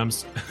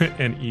clams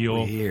and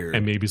eel, Weird.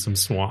 and maybe some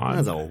swan.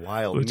 That's a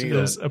wild which meal.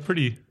 is a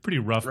pretty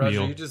rough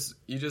Roger, meal.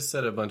 you just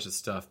said a bunch of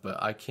stuff,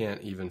 but I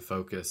can't even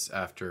focus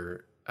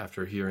after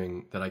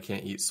hearing that I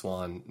can't eat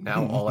swan.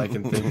 Now all I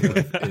can think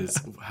of is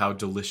how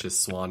delicious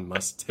swan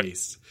must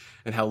taste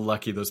and how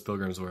lucky those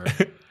pilgrims were.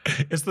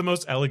 It's the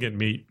most elegant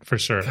meat for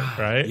sure,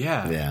 right?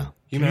 Yeah. Yeah.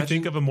 Can you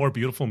think of a more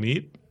beautiful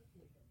meat?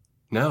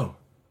 No.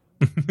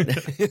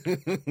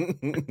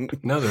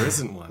 No, there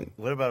isn't one.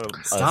 What about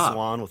a Stop.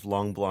 swan with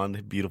long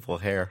blonde, beautiful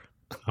hair?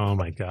 Oh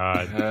my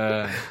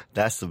god.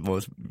 That's the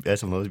most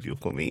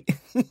beautiful meat.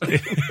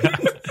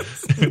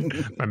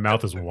 My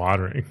mouth is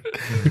watering.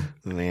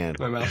 Man,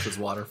 My mouth is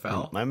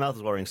waterfowl. my mouth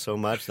is watering so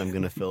much that I'm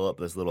gonna fill up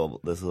this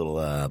little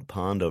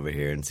pond over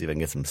here and see if I can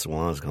get some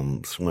swans to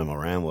come swim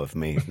around with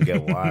me and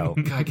get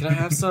wild. God, can I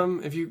have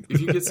some? If you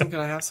get some, can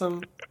I have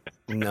some?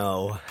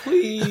 No.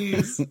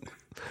 Please.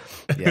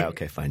 Yeah.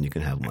 Okay. Fine. You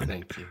can have one.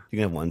 Thank you. You can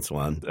have one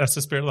swan. That's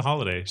the spirit of the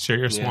holiday. Share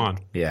your swan.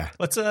 Yeah.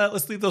 Let's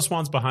leave those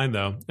swans behind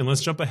though, and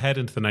let's jump ahead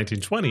into the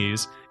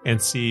 1920s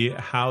and see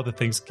how the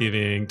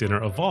Thanksgiving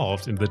dinner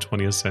evolved into the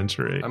 20th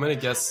century. I'm going to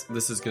guess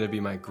this is going to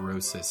be my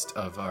grossest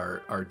of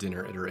our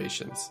dinner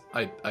iterations.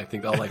 I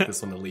think I'll like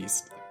this one the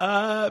least.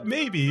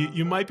 Maybe.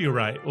 You might be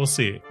right. We'll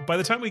see. By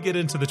the time we get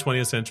into the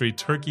 20th century,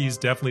 turkey's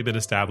definitely been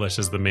established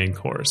as the main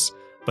course.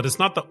 But it's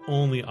not the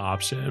only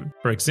option.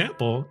 For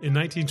example, in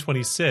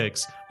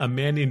 1926, a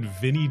man named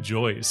Vinnie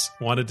Joyce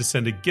wanted to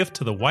send a gift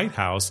to the White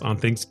House on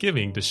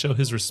Thanksgiving to show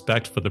his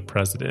respect for the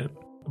president.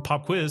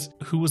 Pop quiz,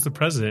 who was the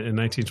president in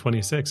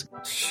 1926?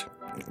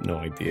 No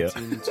idea.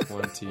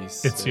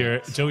 1926. It's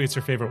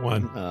your favorite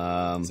one.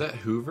 Is that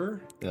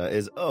Hoover?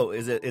 Is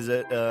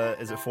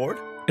it Ford?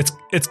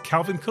 It's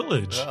Calvin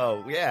Coolidge.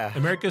 Oh yeah.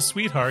 America's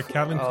sweetheart,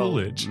 Calvin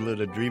Coolidge.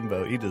 Little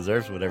dreamboat. He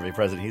deserves whatever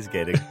present he's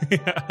getting.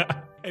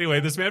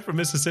 Anyway, this man from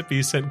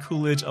Mississippi sent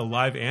Coolidge a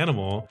live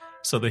animal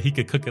so that he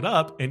could cook it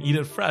up and eat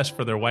it fresh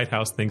for their White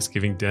House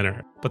Thanksgiving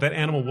dinner. But that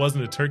animal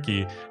wasn't a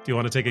turkey. Do you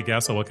want to take a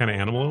guess on what kind of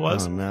animal it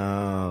was? Oh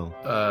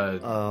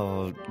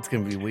no. It's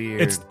gonna be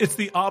weird. It's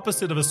the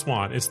opposite of a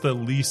swan. It's the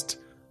least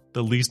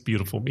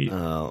beautiful meat.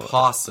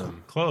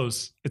 Possum.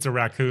 Close. It's a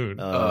raccoon.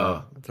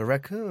 It's a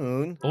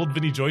raccoon. Old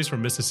Vinnie Joyce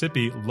from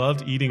Mississippi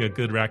loved eating a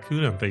good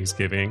raccoon on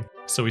Thanksgiving,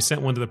 so he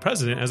sent one to the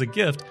president as a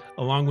gift,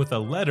 along with a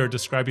letter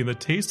describing the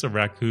taste of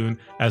raccoon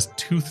as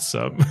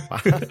toothsome,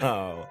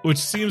 Wow. which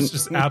seems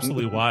just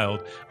absolutely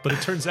wild. But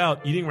it turns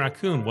out eating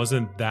raccoon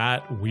wasn't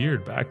that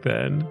weird back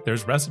then.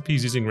 There's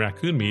recipes using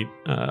raccoon meat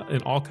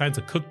in all kinds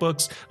of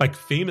cookbooks, like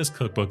famous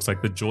cookbooks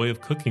like The Joy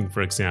of Cooking,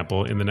 for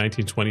example, in the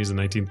 1920s and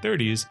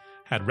 1930s,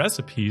 had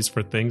recipes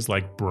for things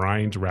like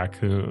brined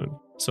raccoon.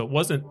 So it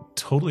wasn't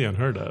totally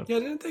unheard of. Yeah,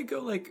 didn't they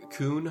go like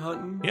coon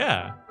hunting?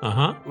 Yeah.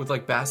 Uh-huh. With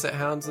like basset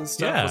hounds and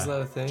stuff? Yeah. Wasn't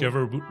that a thing? Did you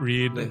ever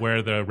read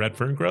Where the Red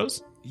Fern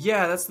Grows?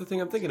 Yeah, that's the thing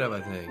I'm thinking of,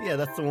 I think. Yeah,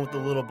 that's the one with the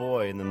little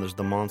boy, and then there's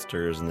the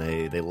monsters, and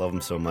they love him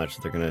so much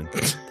they're gonna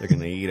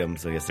eat him.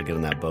 So he has to get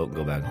on that boat and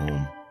go back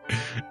home.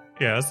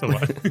 Yeah, that's the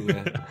one.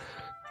 Yeah.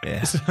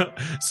 Yeah.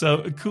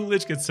 So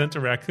Coolidge gets sent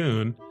to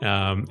raccoon,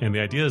 and the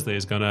idea is that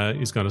he's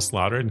gonna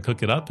slaughter it and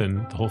cook it up,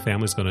 and the whole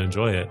family's gonna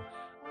enjoy it.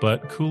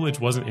 But Coolidge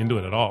wasn't into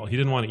it at all. He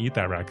didn't want to eat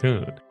that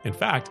raccoon. In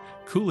fact,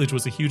 Coolidge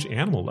was a huge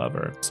animal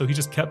lover, so he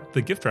just kept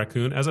the gift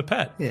raccoon as a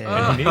pet.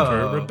 Yeah. And he named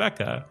her Oh.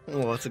 Rebecca.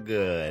 Oh, that's a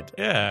good.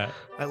 Yeah.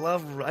 I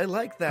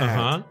like that.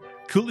 Uh-huh.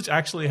 Coolidge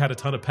actually had a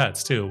ton of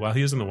pets too. While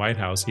he was in the White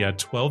House, he had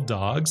 12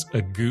 dogs,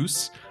 a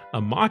goose, a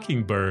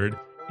mockingbird,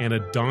 and a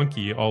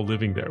donkey all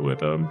living there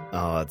with him.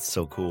 Oh, that's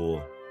so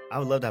cool. I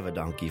would love to have a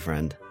donkey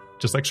friend.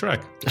 Just like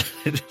Shrek.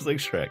 Just like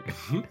Shrek.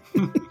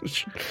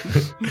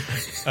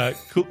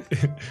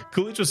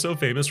 Coolidge was so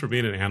famous for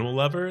being an animal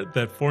lover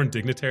that foreign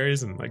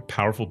dignitaries and like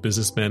powerful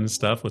businessmen and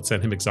stuff would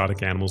send him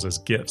exotic animals as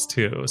gifts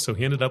too. So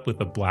he ended up with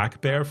a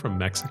black bear from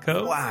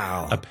Mexico,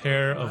 Wow. a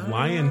pair of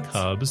lion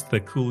cubs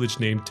that Coolidge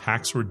named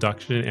Tax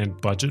Reduction and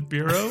Budget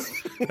Bureau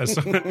as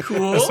some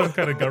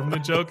kind of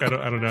government joke. I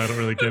don't know. I don't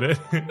really get it.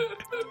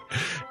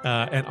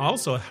 And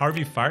also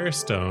Harvey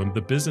Firestone,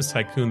 the business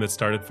tycoon that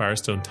started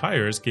Firestone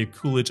Tires, gave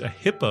Coolidge a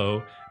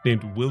hippo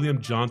named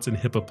William Johnson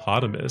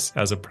Hippopotamus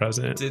as a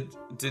present.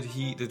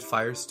 Did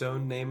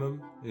Firestone name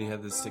him? And he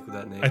had to stick with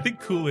that name? I think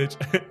Coolidge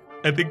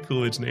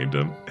named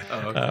him. Oh,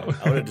 okay. I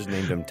would have just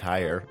named him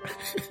Tire.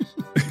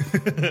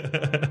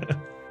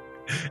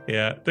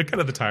 Yeah, they're kind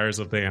of the tires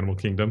of the animal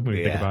kingdom when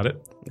you think about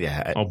it.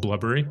 Yeah. All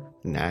blubbery.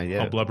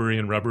 Yeah. All blubbery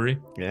and rubbery.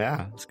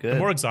 Yeah, it's good. The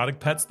more exotic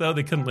pets, though,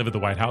 they couldn't live at the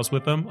White House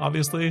with them,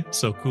 obviously.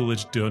 So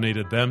Coolidge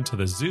donated them to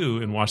the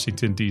zoo in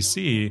Washington,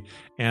 D.C.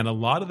 And a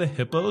lot of the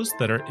hippos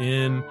that are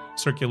in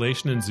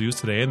circulation in zoos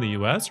today in the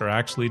U.S. are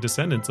actually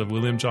descendants of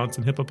William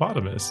Johnson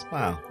Hippopotamus.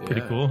 Wow.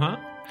 Pretty cool, huh?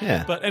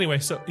 Yeah. But anyway,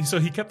 so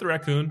he kept the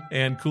raccoon,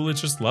 and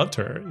Coolidge just loved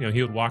her. You know,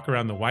 he would walk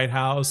around the White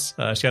House.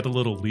 She had a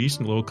little leash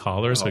and a little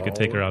collar, so he could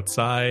take her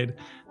outside.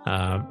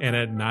 And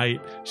at night,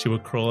 she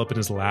would curl up in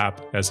his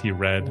lap as he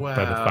read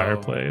by the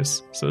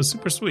fireplace. So it was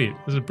super sweet.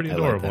 It was pretty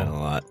adorable. I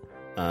like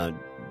that a lot.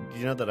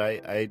 You know that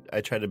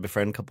I tried to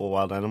befriend a couple of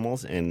wild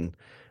animals, and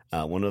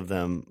one of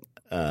them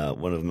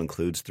One of them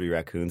includes 3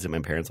 raccoons at my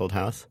parents' old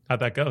house. How'd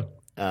that go?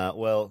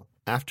 Well,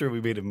 after we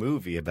made a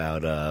movie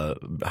about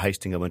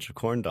heisting a bunch of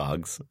corn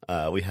dogs,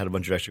 we had a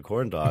bunch of extra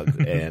corn dogs,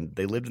 and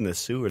they lived in the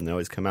sewer, and they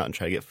always come out and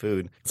try to get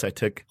food. So I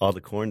took all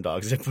the corn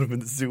dogs and put them in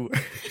the sewer.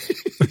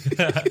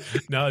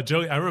 No,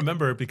 Joey, I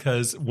remember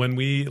because when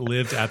we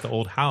lived at the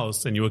old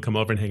house and you would come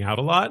over and hang out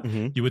a lot,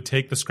 you would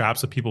take the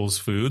scraps of people's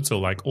food, so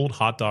like old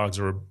hot dogs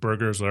or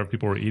burgers, whatever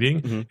people were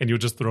eating, and you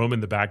would just throw them in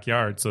the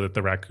backyard so that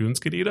the raccoons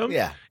could eat them.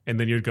 Yeah. And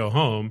then you'd go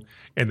home,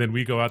 and then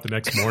we go out the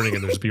next morning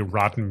and there'd just be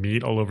rotten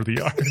meat all over the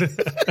yard.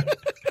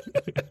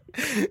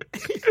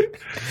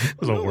 It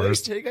was the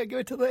worst. You gotta give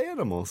it to the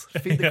animals.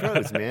 Feed the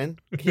crows, man.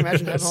 Can you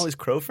imagine having all these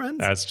crow friends?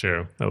 That's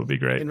true. That would be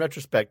great. In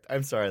retrospect,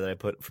 I'm sorry that I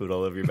put food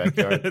all over your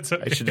backyard. It's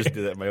okay. I should just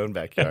do that in my own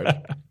backyard.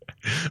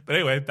 But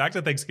anyway, back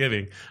to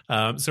Thanksgiving.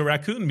 So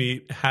raccoon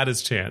meat had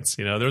its chance.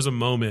 You know, there was a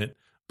moment,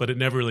 but it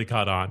never really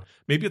caught on.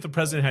 Maybe if the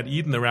president had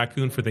eaten the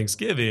raccoon for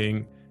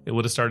Thanksgiving, it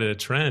would have started a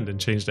trend and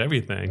changed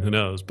everything. Who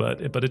knows?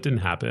 But it didn't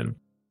happen.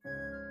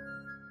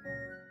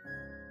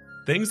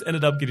 Things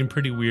ended up getting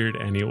pretty weird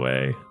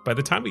anyway. By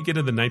the time we get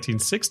into the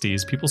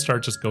 1960s, people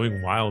start just going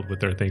wild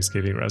with their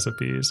Thanksgiving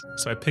recipes.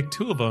 So I picked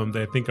 2 of them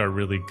that I think are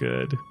really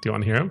good. Do you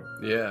want to hear them?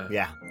 Yeah.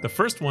 Yeah. The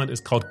first one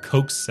is called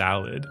Coke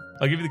salad.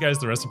 I'll give you guys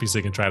the recipe so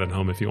you can try it at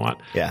home if you want.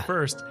 Yeah.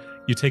 First,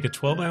 you take a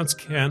 12-ounce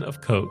can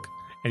of Coke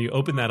and you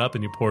open that up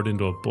and you pour it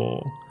into a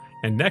bowl.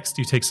 And next,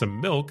 you take some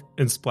milk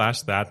and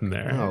splash that in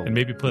there, and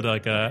maybe put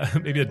like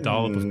maybe a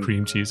dollop of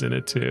cream cheese in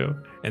it too.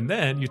 And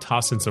then you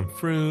toss in some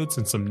fruits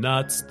and some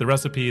nuts. The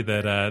recipe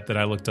that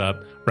I looked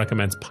up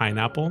recommends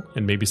pineapple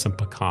and maybe some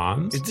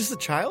pecans. Is this a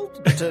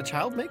child? Did a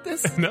child make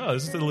this? No,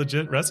 this is a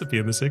legit recipe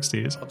in the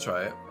 60s. I'll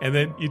try it. And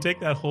then you take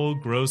that whole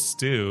gross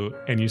stew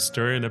and you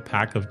stir in a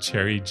pack of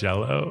cherry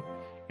Jell-O,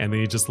 and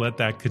then you just let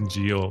that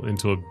congeal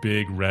into a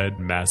big red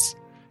mess.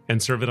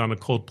 And serve it on a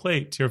cold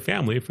plate to your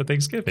family for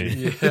Thanksgiving.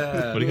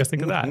 Yeah. What do you guys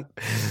think of that?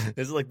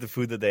 This is like the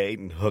food that they ate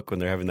in Hook when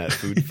they're having that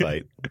food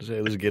fight.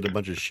 They just get a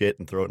bunch of shit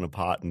and throw it in a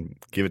pot and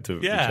give it to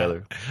each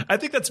other. I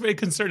think that's very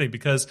concerning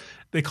because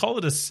they call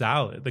it a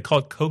salad. They call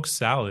it Coke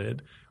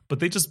salad, but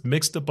they just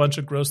mixed a bunch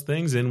of gross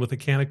things in with a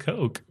can of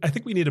Coke. I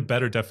think we need a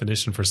better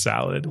definition for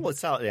salad. Well,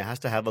 salad, it has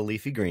to have a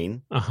leafy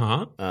green.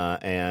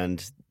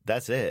 And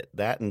that's it.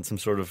 That and some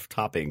sort of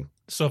topping.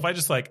 So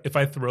if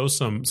I throw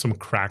some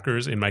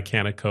crackers in my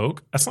can of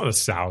Coke, that's not a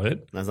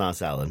salad. That's not a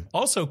salad.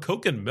 Also,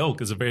 Coke and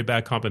milk is a very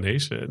bad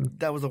combination.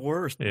 That was the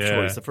worst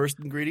choice. The first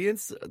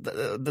ingredients,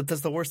 that's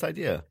the worst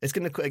idea. It's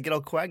going to get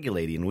all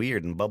coagulating and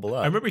weird and bubble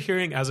up. I remember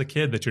hearing as a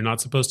kid that you're not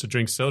supposed to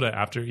drink soda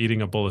after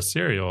eating a bowl of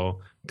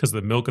cereal because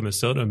the milk and the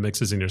soda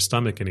mixes in your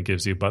stomach and it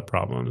gives you butt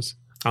problems.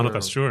 I don't know if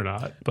that's true or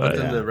not. But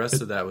then the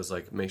rest of that was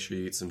like, make sure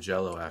you eat some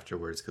Jell-O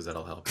afterwards because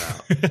that'll help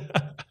out.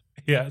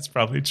 Yeah, it's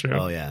probably true.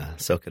 Oh, yeah.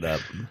 Soak it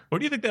up. Where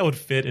do you think that would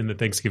fit in the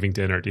Thanksgiving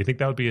dinner? Do you think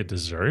that would be a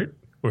dessert?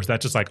 Or is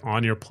that just like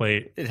on your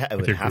plate with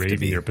your gravy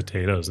and your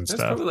potatoes and That's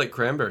stuff? probably like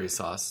cranberry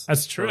sauce.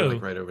 That's true. Probably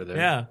like right over there.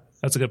 Yeah,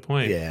 that's a good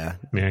point. Yeah.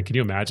 Man, can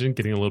you imagine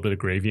getting a little bit of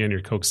gravy in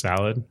your Coke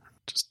salad?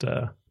 Just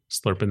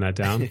slurping that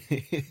down.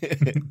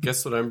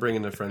 Guess what I'm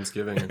bringing to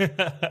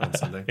Friendsgiving on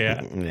Sunday?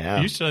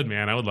 Yeah. You should,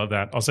 man. I would love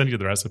that. I'll send you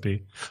the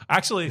recipe.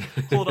 Actually,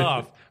 hold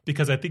off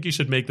because I think you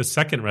should make the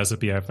second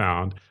recipe I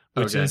found,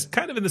 which is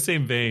kind of in the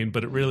same vein,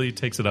 but it really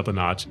takes it up a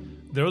notch.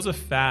 There was a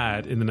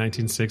fad in the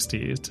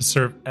 1960s to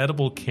serve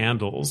edible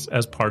candles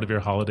as part of your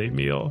holiday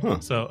meal.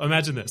 So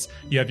imagine this.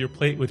 You have your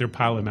plate with your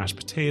pile of mashed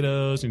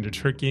potatoes and your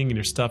turkey and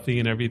your stuffing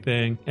and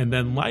everything. And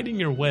then lighting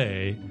your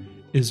way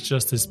is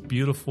just this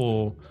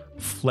beautiful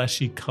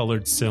fleshy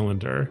colored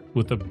cylinder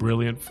with a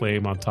brilliant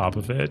flame on top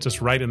of it,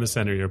 just right in the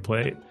center of your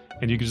plate.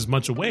 And you can just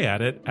munch away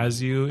at it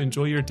as you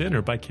enjoy your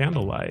dinner by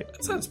candlelight.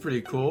 That sounds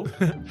pretty cool.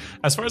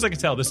 As far as I can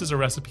tell, this is a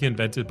recipe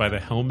invented by the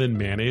Hellman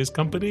Mayonnaise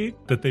Company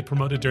that they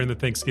promoted during the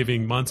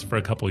Thanksgiving months for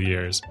a couple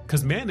years.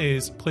 Because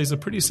mayonnaise plays a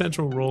pretty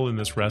central role in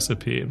this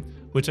recipe,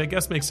 which I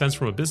guess makes sense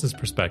from a business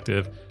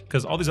perspective,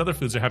 because all these other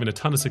foods are having a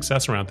ton of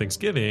success around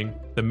Thanksgiving.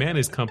 The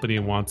mayonnaise company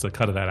wants a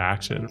cut of that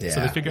action. So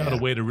they figure out a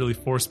way to really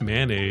force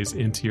mayonnaise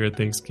into your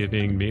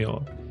Thanksgiving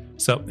meal.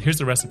 So here's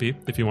the recipe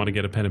if you want to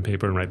get a pen and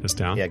paper and write this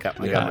down. Yeah, I got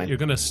mine. You're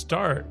going to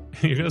start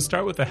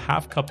with a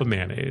half cup of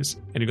mayonnaise,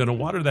 and you're going to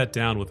water that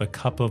down with a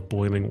cup of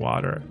boiling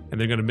water. And then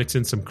you're going to mix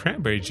in some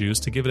cranberry juice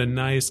to give it a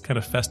nice kind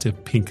of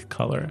festive pink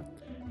color.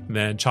 And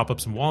then chop up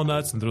some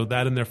walnuts and throw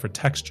that in there for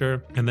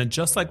texture. And then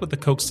just like with the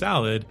Coke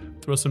salad,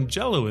 throw some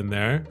Jell-O in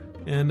there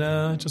and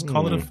just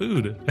call it a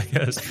food, I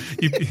guess.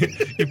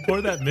 You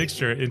pour that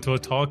mixture into a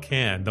tall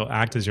can. They'll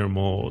act as your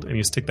mold. And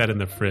you stick that in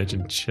the fridge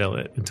and chill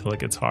it until it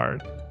gets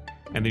hard.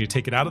 And then you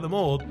take it out of the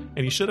mold,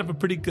 and you should have a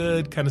pretty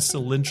good kind of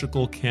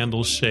cylindrical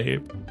candle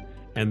shape.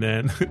 And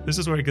then, this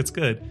is where it gets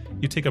good.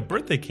 You take a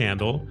birthday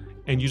candle,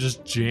 and you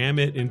just jam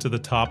it into the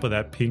top of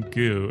that pink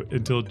goo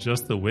until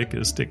just the wick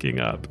is sticking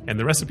up. And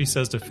the recipe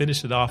says to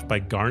finish it off by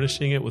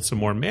garnishing it with some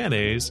more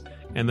mayonnaise,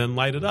 and then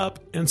light it up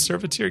and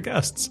serve it to your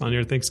guests on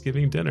your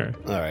Thanksgiving dinner.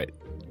 All right.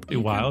 Be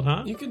wild,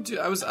 huh? You can do.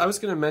 I was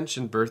going to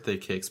mention birthday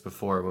cakes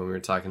before when we were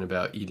talking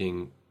about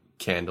eating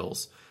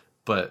candles.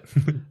 but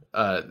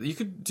you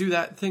could do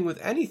that thing with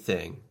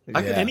anything.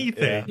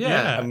 Anything.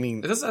 Yeah. I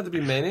mean, it doesn't have to be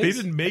mayonnaise. They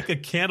didn't make a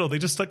candle. They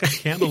just stuck a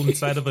candle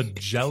inside of a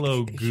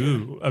Jell-O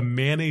goo, a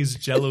mayonnaise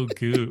Jell-O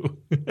goo.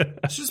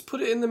 Just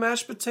put it in the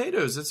mashed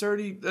potatoes.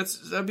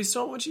 That'd be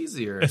so much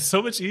easier. It's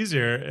so much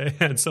easier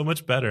and so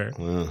much better.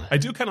 I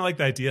do kind of like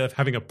the idea of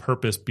having a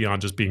purpose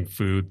beyond just being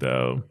food,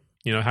 though.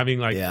 You know,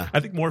 having I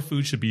think more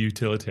food should be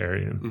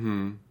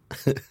utilitarian.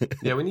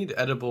 Yeah, we need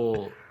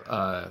edible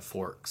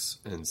forks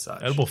and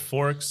such. Edible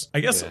forks. I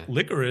guess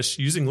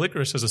using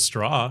licorice as a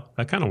straw,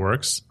 that kind of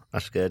works.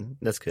 That's good.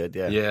 That's good.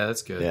 Yeah. Yeah,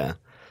 that's good. Yeah.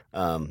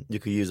 You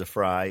could use a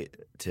fry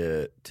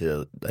to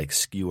like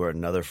skewer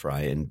another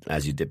fry, and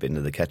as you dip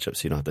into the ketchup,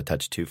 so you don't have to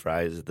touch two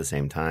fries at the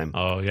same time.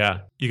 Oh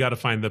yeah, you got to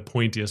find the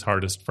pointiest,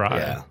 hardest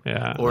fry.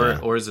 Yeah.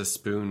 Or as a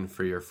spoon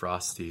for your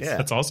Frosties. Yeah.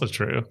 That's also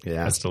true.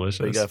 Yeah, that's delicious.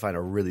 But you got to find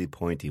a really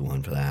pointy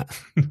one for that.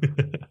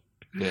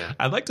 Yeah.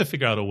 I'd like to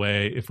figure out a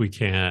way, if we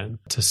can,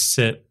 to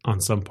sit on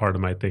some part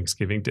of my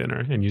Thanksgiving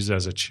dinner and use it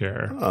as a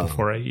chair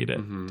before I eat it.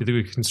 Do you think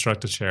we could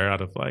construct a chair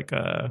out of like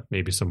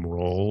maybe some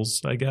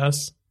rolls, I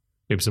guess?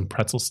 Maybe some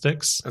pretzel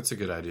sticks? That's a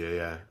good idea,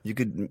 yeah. You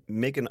could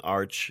make an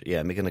arch,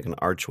 making like an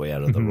archway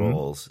out of the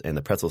rolls and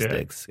the pretzel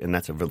sticks, and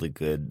that's a very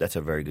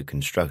good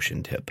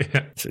construction tip.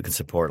 Yeah. So it can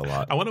support a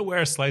lot. I want to wear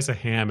a slice of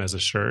ham as a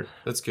shirt.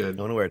 That's good.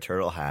 I want to wear a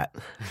turtle hat.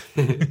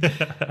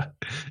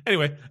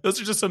 Anyway,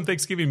 those are just some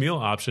Thanksgiving meal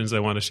options I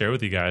want to share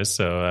with you guys.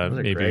 So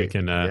maybe we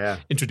can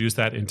introduce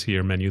that into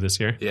your menu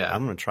this year. Yeah.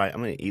 I'm going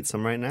to eat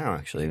some right now,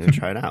 actually. I'm going to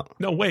try it out.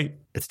 No, wait.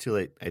 It's too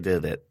late. I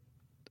did it.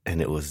 And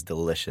it was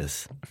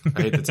delicious.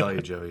 I hate to tell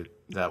you, Joey,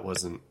 that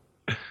wasn't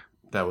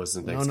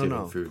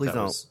Thanksgiving food. Please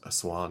that was a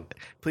swan.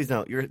 Please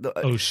don't.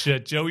 Oh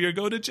shit, Joe, you're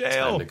going to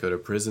jail. Time to go to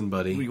prison,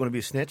 buddy. You want to be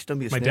a snitch? Don't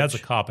be a snitch. My dad's a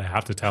cop. I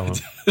have to tell him.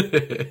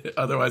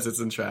 Otherwise, it's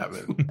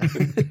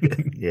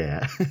entrapment.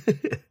 Yeah.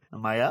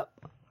 Am I up?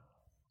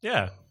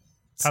 Yeah.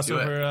 Pass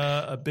over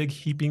a big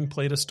heaping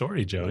plate of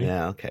story, Joey.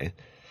 Yeah. Okay.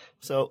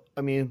 So,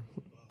 I mean,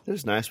 it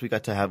was nice. We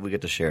got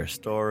to share a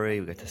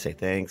story. We got to say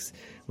thanks.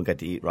 We got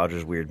to eat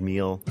Roger's weird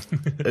meal.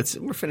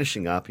 We're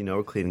finishing up.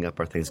 We're cleaning up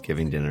our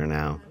Thanksgiving dinner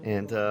now,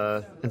 and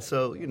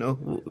so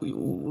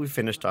we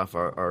finished off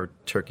our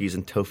turkeys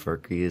and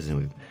tofurkeys, and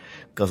we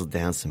guzzled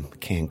down some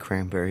canned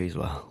cranberries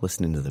while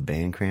listening to the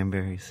band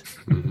Cranberries.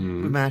 We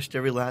mashed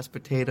every last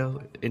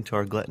potato into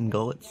our glutton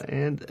gullets,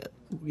 and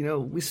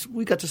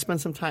we got to spend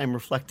some time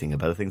reflecting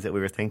about the things that we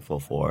were thankful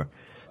for,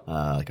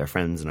 like our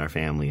friends and our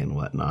family and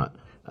whatnot.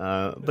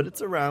 But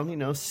it's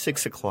around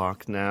 6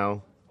 o'clock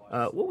now.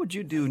 What would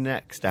you do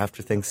next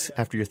after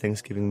your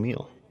Thanksgiving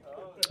meal?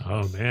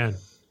 Oh man,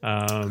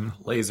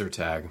 laser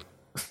tag.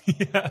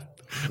 Yeah.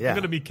 I'm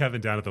gonna meet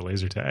Kevin down at the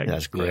laser tag.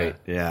 That's great.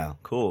 Yeah,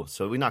 cool.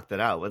 So we knocked that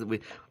out. A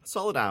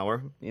solid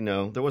hour.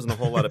 There wasn't a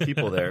whole lot of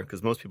people there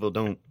because most people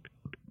don't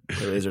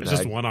play laser tag.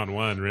 It's just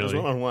one-on-one, really. It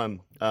was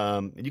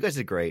one-on-one. You guys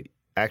did great.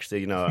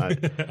 Actually,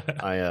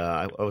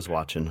 I was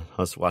watching.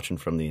 I was watching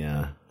from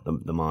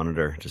the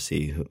monitor to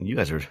see who, you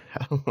guys are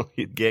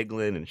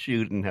giggling and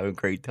shooting, having a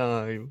great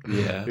time.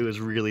 Yeah, it was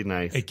really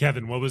nice. Hey,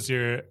 Kevin, what was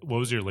your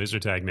laser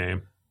tag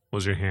name? What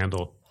was your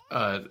handle?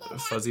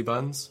 Fuzzy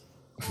Buns.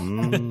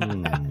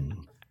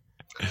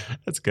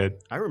 That's good.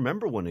 I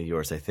remember one of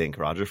yours. I think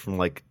Roger from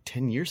like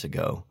 10 years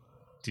ago.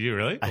 Do you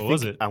really? What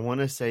was it? I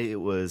want to say it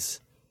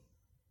was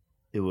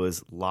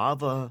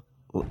Lava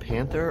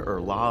Panther or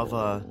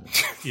Lava.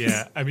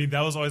 Yeah, I mean,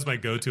 that was always my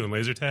go-to in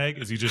laser tag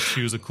is you just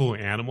choose a cool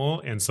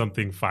animal and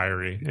something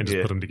fiery and just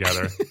put them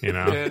together,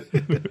 Man,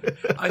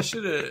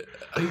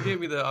 you gave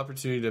me the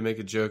opportunity to make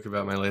a joke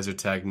about my laser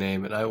tag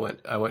name, and I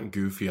went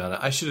goofy on it.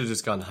 I should have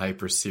just gone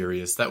hyper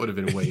serious. That would have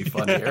been way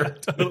funnier.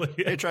 Totally.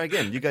 Hey, try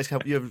again. You guys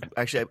have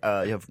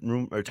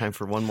room or time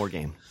for one more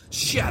game.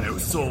 Shadow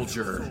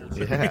Soldier.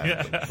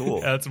 Yeah, cool.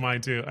 Yeah, that's mine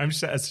too. I'm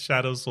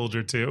Shadow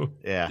Soldier too.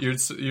 Yeah, you're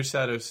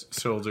Shadow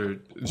Soldier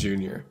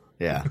Junior.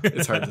 Yeah,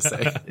 it's hard to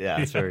say.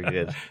 Yeah, it's very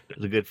good.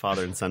 It's a good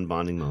father and son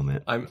bonding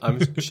moment. I'm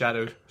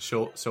Shadow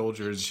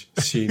Soldier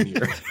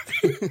Senior.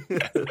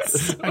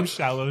 I'm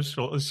Shallow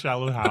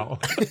Hal.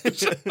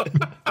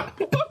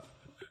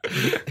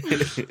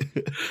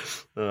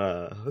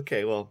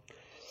 Okay, well,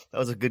 that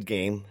was a good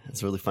game.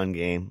 It's a really fun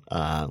game.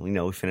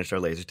 We finished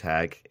our laser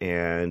tag,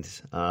 and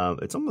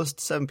it's almost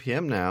 7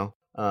 p.m. now.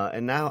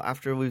 And now,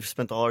 after we've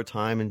spent all our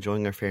time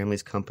enjoying our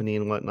family's company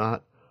and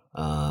whatnot,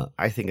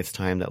 I think it's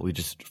time that we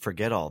just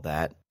forget all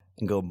that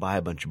and go buy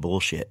a bunch of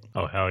bullshit.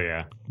 Oh, hell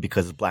yeah.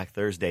 Because it's Black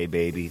Thursday,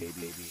 baby.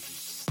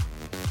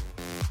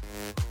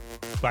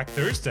 Black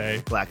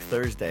Thursday? Black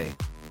Thursday.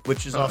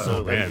 Which is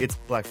also, it's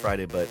Black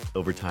Friday, but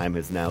over time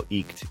has now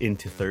eked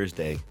into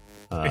Thursday.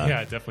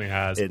 Yeah, it definitely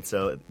has. And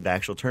so the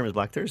actual term is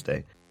Black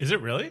Thursday. Is it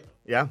really?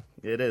 Yeah,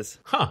 it is.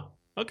 Huh.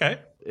 Okay.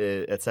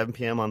 At 7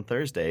 p.m. on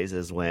Thursdays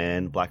is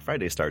when Black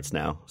Friday starts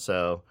now.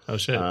 So, oh,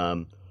 shit.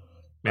 Man,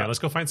 let's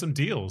go find some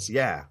deals.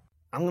 Yeah.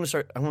 I want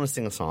to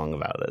sing a song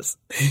about this.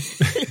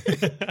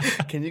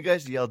 Can you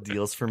guys yell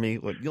deals for me?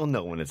 You'll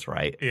know when it's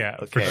right. Yeah,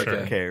 okay, for sure.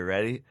 Okay,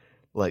 ready?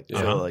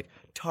 So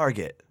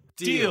Target.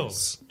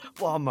 Deals.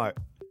 Walmart.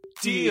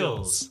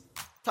 Deals.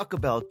 Taco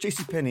Bell,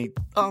 JCPenney,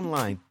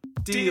 online.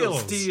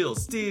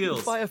 Deals.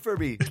 Deals. Buy a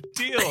Furby.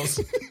 Deals.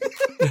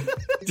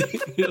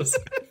 Deals.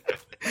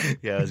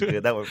 Yeah, it was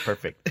good. That went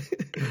perfect.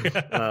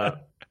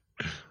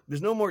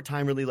 There's no more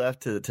time really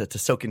left to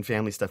soak in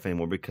family stuff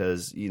anymore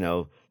because,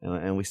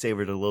 and we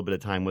savored a little bit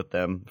of time with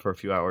them for a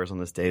few hours on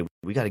this day.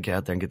 We got to get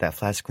out there and get that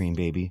flat screen,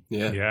 baby.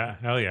 Yeah. Yeah,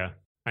 hell yeah.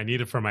 I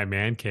need it for my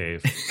man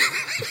cave.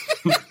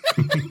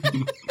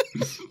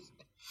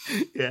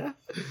 Yeah.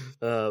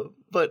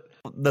 But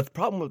the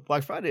problem with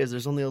Black Friday is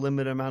there's only a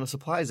limited amount of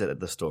supplies at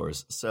the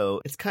stores.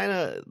 So it's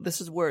this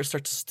is where it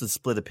starts to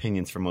split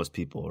opinions for most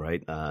people,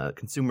 right?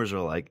 Consumers are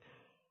like,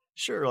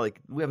 sure, like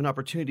we have an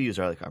opportunity to use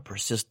our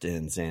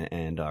persistence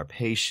and our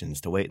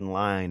patience to wait in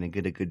line and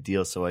get a good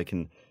deal so I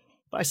can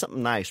buy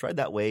something nice, ride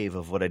that wave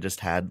of what I just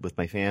had with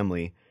my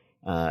family,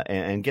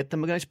 and get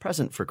them a nice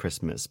present for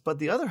Christmas. But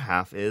the other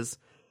half is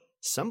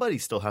somebody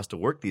still has to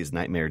work these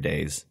nightmare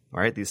days,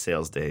 right? These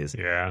sales days.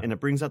 Yeah. And it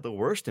brings out the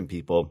worst in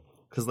people.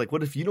 Because,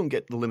 what if you don't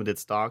get the limited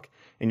stock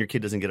and your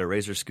kid doesn't get a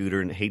Razor scooter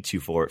and hates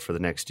you for it for the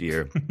next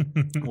year?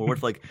 Or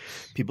what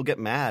if, people get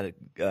mad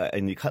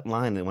and you cut in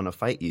line and they want to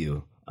fight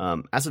you?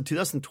 As of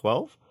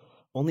 2012,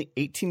 only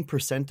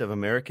 18% of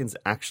Americans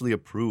actually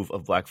approve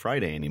of Black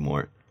Friday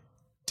anymore.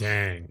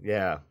 Dang.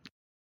 Yeah.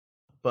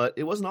 But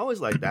it wasn't always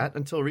like that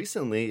until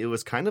recently. It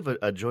was kind of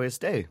a joyous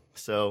day.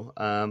 So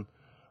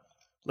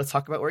let's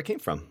talk about where it came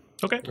from.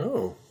 Okay.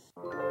 Oh.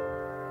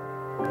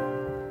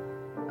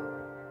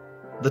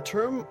 The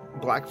term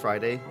Black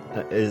Friday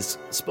is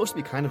supposed to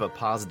be kind of a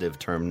positive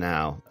term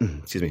now.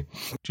 Excuse me.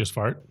 Just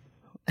fart?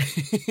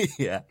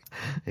 Yeah.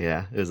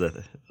 Yeah.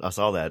 I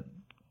saw that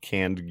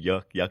canned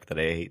yuck that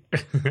I ate.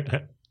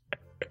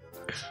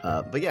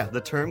 But yeah,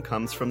 the term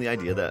comes from the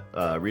idea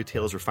that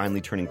retailers were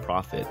finally turning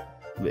profit.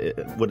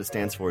 What it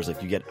stands for is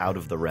you get out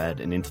of the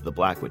red and into the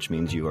black, which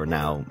means you are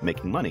now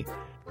making money.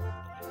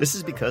 This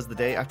is because the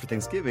day after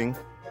Thanksgiving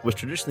was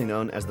traditionally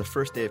known as the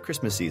first day of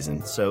Christmas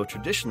season. So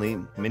traditionally,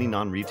 many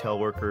non-retail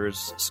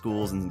workers,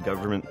 schools, and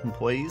government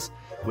employees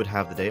would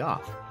have the day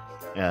off.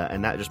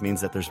 And that just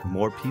means that there's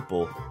more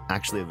people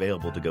actually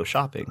available to go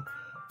shopping.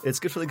 It's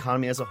good for the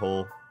economy as a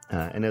whole,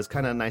 and it's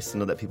kind of nice to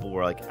know that people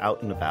were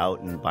out and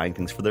about and buying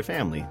things for their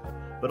family.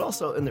 But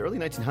also, in the early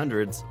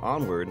 1900s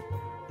onward,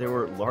 there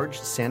were large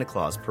Santa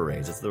Claus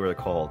parades, that's what they're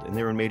called, and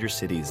they were in major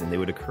cities, and they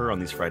would occur on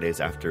these Fridays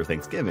after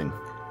Thanksgiving.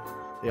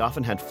 They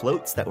often had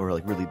floats that were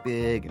really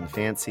big and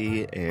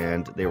fancy,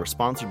 and they were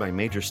sponsored by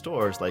major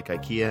stores like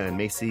IKEA and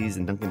Macy's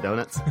and Dunkin'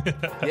 Donuts.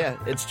 Yeah,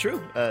 it's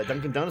true.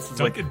 Dunkin' Donuts was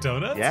Dunkin'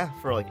 Donuts? Yeah,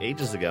 for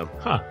ages ago.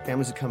 Huh.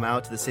 Families would come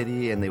out to the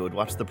city and they would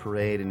watch the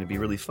parade, and it'd be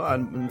really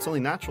fun. And it's only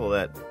natural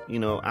that,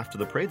 after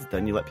the parade's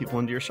done, you let people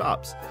into your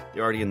shops.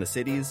 They're already in the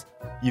cities.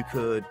 You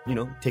could,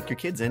 take your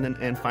kids in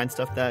and find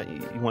stuff that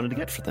you wanted to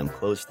get for them.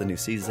 Clothes for the new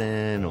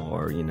season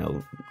or,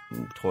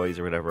 toys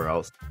or whatever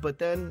else. But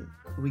then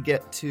we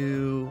get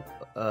to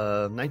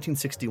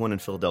 1961 in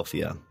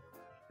Philadelphia.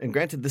 And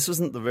granted, this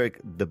wasn't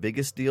the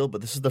biggest deal,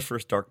 but this is the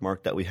first dark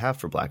mark that we have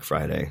for Black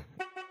Friday.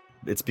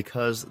 It's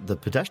because the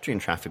pedestrian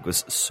traffic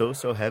was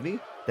so heavy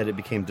that it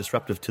became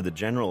disruptive to the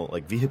general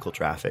vehicle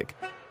traffic.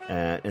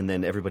 And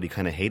then everybody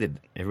hated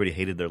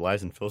their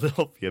lives in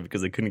Philadelphia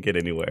because they couldn't get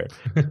anywhere.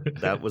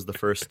 That was the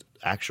first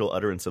actual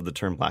utterance of the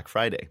term Black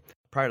Friday.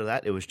 Prior to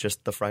that, it was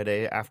just the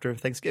Friday after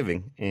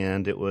Thanksgiving,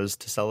 and it was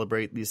to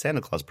celebrate these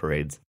Santa Claus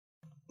parades.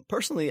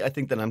 Personally, I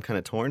think that I'm kind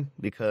of torn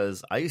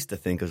because I used to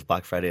think of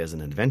Black Friday as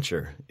an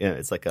adventure.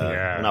 It's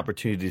an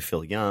opportunity to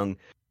feel young,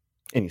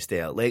 and you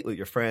stay out late with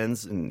your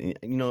friends. And,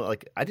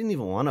 I didn't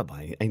even want to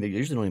buy. I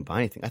usually don't even buy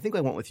anything. I think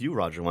I went with you,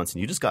 Roger, once,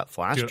 and you just got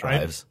flash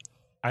drives.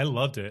 I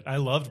loved it. I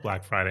loved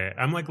Black Friday.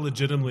 I'm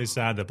legitimately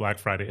sad that Black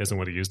Friday isn't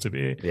what it used to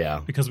be.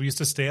 Yeah. Because we used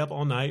to stay up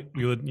all night.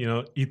 We would,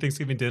 eat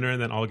Thanksgiving dinner and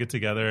then all get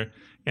together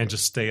and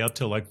just stay up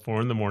till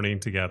 4 a.m.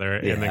 together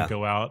and then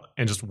go out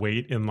and just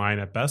wait in line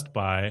at Best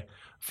Buy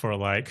for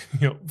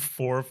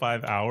 4 or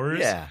 5 hours.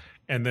 Yeah.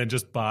 And then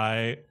just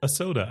buy a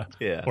soda.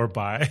 Yeah. Or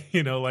buy,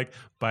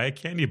 buy a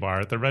candy bar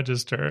at the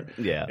register.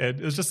 Yeah.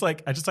 And it was just I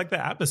just like the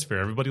atmosphere.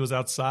 Everybody was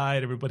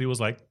outside. Everybody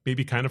was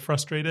maybe kind of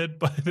frustrated,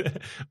 but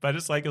I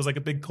just it was a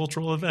big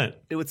cultural event.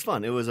 It was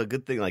fun. It was a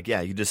good thing.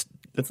 It's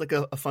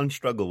a fun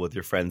struggle with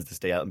your friends to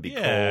stay out and be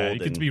cold. Yeah, you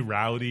get to be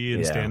rowdy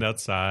and stand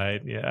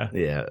outside. Yeah.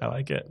 Yeah. I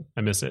like it.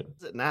 I miss it.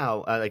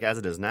 Now, as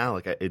it is now,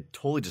 it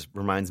totally just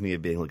reminds me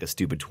of being a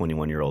stupid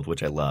 21-year-old,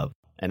 which I love.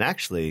 And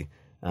actually,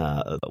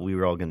 we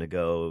were all going to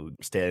go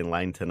stay in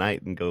line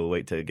tonight and go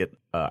wait to get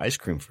ice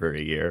cream for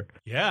a year.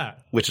 Yeah.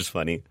 Which is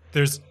funny.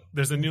 There's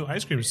a new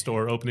ice cream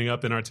store opening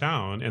up in our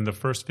town, and the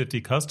first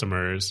 50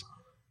 customers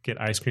get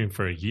ice cream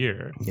for a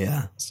year.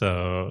 Yeah.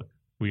 So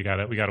we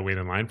gotta wait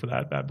in line for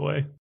that bad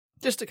boy.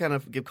 Just to kind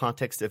of give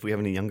context, if we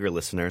have any younger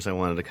listeners, I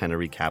wanted to kind of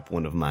recap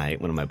one of my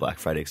Black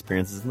Friday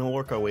experiences, and we'll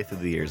work our way through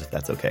the years if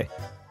that's okay.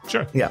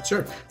 Sure. Yeah.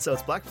 Sure. So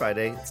it's Black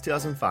Friday. It's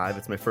 2005.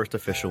 It's my first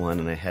official one,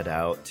 and I head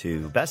out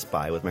to Best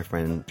Buy with my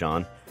friend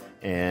John,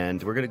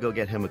 and we're going to go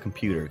get him a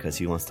computer because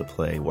he wants to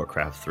play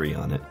Warcraft 3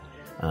 on it.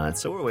 And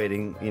so we're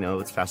waiting,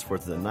 it's fast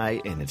forward to the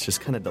night, and it's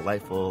just kind of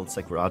delightful. It's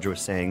like Roger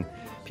was saying,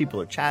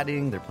 people are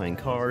chatting, they're playing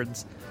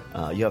cards.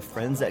 You have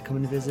friends that come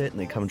and visit, and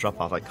they come and drop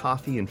off like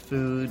coffee and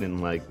food,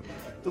 and like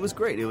it was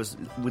great.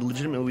 We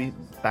legitimately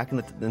back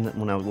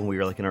when we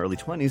were like in our early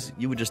 20s,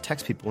 you would just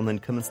text people and then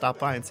come and stop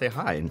by and say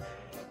hi, and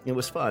it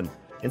was fun.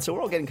 And so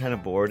we're all getting kind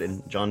of bored,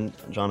 and John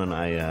and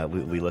I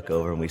we look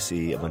over and we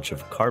see a bunch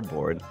of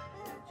cardboard,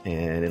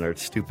 and in our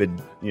stupid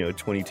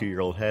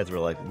 22-year-old heads, we're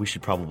like, we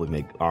should probably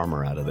make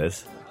armor out of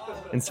this.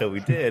 And so we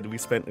did. We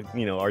spent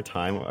our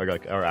time,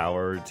 our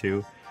hour or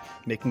two,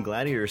 making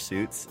gladiator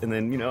suits, and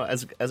then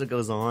as it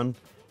goes on,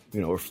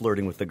 we're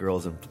flirting with the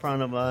girls in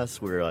front of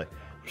us. We're like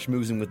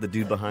schmoozing with the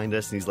dude behind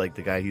us, and he's like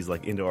he's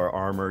like into our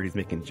armor. He's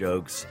making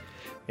jokes,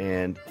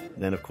 and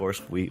then of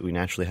course we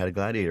naturally had a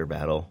gladiator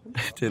battle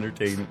to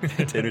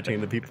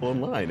entertain the people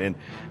in line. And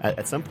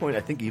at some point,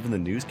 I think even the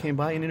news came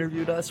by and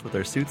interviewed us with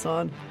our suits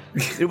on.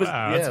 It was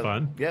that's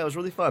fun. Yeah, it was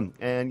really fun.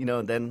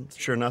 And then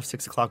sure enough,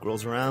 6 o'clock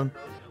rolls around.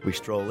 We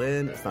stroll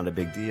in. It's not a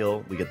big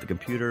deal. We get the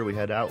computer. We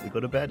head out. We go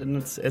to bed, and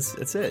it's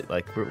it.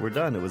 Like we're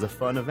done. It was a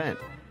fun event.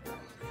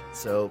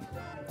 So,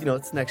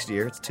 it's next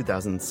year. It's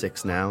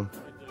 2006 now.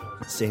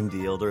 Same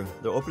deal. They're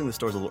opening the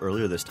stores a little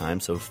earlier this time,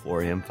 so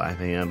 4 a.m.,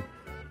 5 a.m.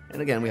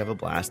 And again, we have a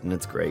blast, and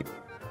it's great.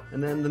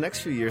 And then the next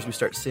few years, we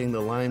start seeing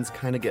the lines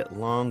kind of get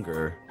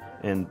longer,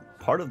 and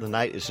part of the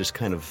night is just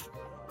kind of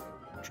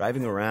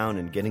driving around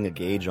and getting a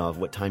gauge of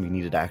what time you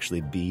needed to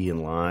actually be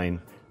in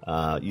line.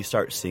 You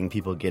start seeing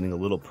people getting a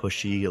little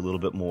pushy, a little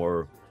bit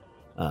more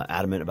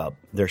adamant about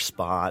their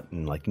spot,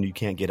 and like you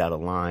can't get out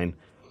of line.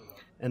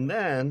 And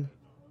then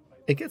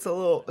it gets a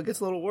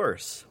little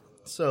worse.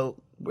 So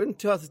we're in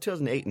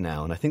 2008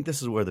 now, and I think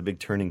this is where the big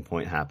turning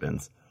point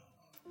happens.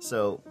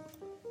 So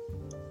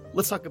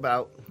let's talk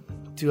about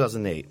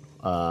 2008,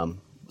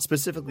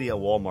 specifically a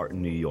Walmart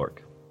in New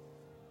York.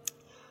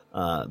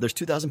 There's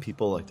 2,000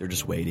 people, like they're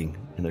just waiting,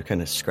 and they're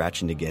kind of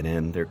scratching to get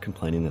in. They're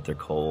complaining that they're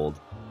cold.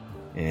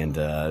 And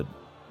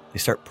they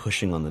start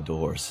pushing on the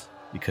doors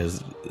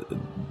because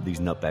these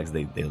nutbags,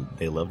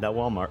 they love that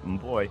Walmart, and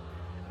boy,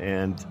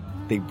 and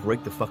they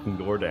break the fucking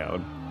door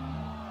down.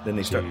 Then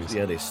they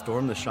they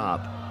storm the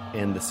shop,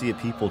 and the sea of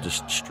people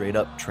just straight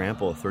up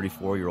trample a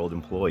 34-year-old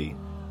employee.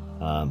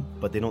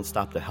 But they don't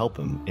stop to help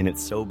him, and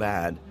it's so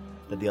bad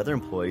that the other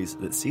employees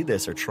that see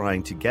this are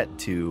trying to get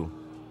to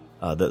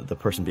the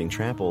person being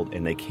trampled,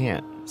 and they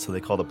can't. So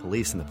they call the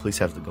police, and the police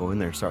have to go in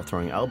there and start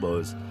throwing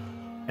elbows.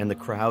 And the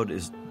crowd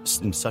is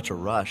in such a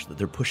rush that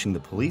they're pushing the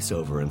police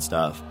over and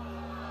stuff.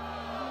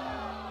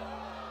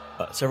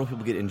 Several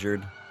people get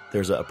injured.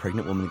 There's a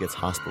pregnant woman that gets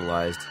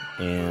hospitalized,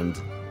 and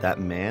that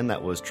man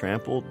that was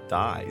trampled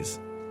dies.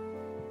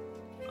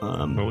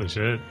 Holy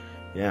shit.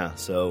 Yeah,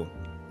 so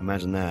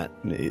imagine that.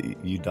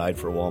 You died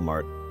for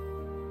Walmart.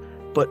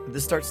 But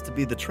this starts to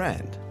be the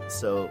trend.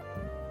 So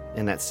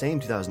in that same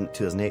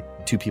 2008,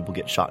 2 people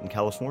get shot in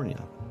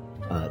California.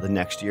 The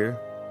next year,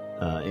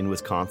 in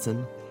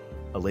Wisconsin,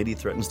 a lady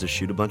threatens to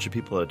shoot a bunch of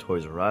people at a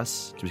Toys R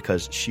Us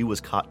because she was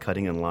caught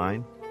cutting in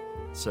line.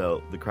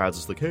 So the crowd's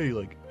just like, hey,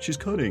 like, she's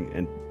cutting.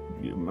 And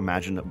you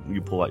imagine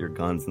you pull out your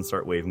guns and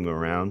start waving them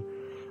around.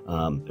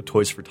 A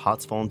Toys for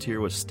Tots volunteer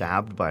was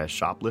stabbed by a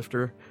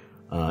shoplifter.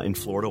 In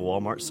Florida,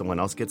 Walmart, someone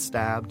else gets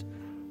stabbed.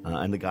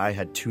 And the guy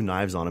had 2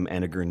 knives on him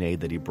and a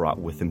grenade that he brought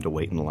with him to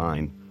wait in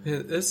line.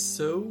 Man, it's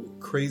so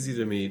crazy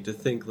to me to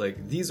think,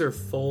 like, these are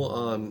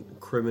full-on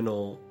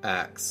criminal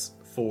acts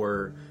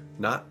for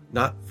not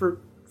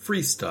for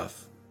free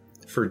stuff,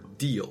 for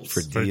deals.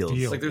 For deals.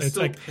 Like, they're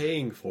still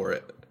paying for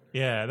it.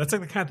 Yeah, that's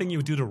like the kind of thing you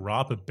would do to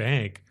rob a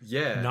bank.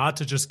 Yeah. Not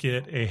to just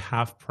get a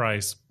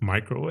half-price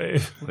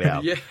microwave.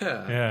 Yeah.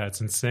 Yeah,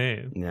 it's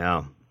insane.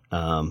 Yeah.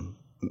 And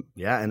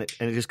it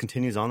just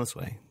continues on this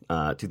way.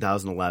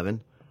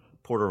 2011,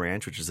 Porter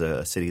Ranch, which is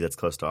a city that's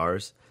close to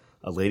ours,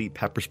 a lady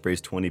pepper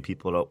sprays 20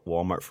 people at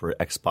Walmart for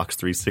Xbox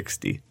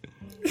 360.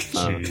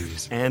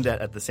 And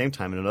at the same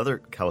time, in another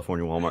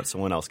California Walmart,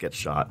 someone else gets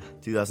shot.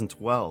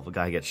 2012, a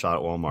guy gets shot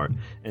at Walmart.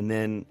 And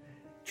then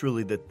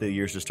truly the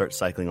years just start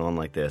cycling on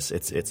like this.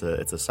 It's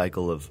a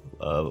cycle of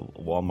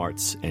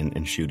Walmarts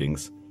and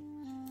shootings.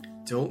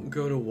 Don't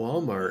go to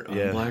Walmart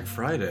on Black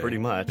Friday. Pretty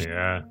much.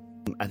 Yeah.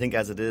 I think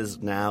as it is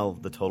now,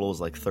 the total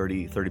is like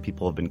 30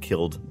 people have been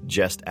killed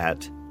just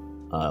at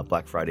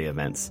Black Friday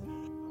events.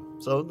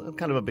 So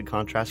kind of a big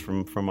contrast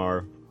from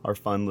our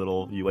fun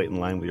little you wait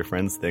in line with your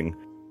friends thing.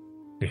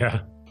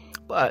 Yeah.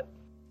 But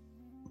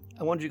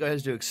I wanted you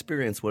guys to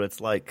experience what it's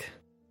like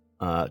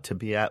to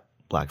be at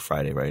Black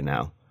Friday right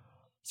now.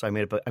 So I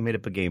made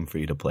up a game for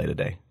you to play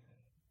today.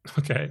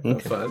 Okay.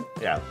 Fun.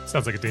 Yeah.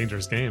 Sounds like a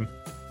dangerous game.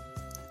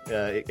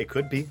 It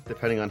could be,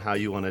 depending on how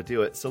you want to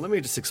do it. So let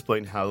me just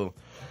explain how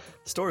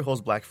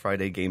Storyhole's Black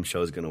Friday game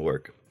show is going to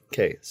work.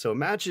 Okay, so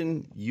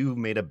imagine you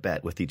made a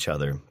bet with each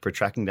other for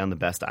tracking down the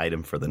best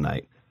item for the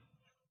night.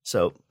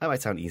 So that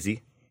might sound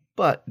easy,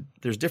 but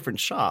there's different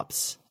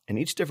shops, and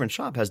each different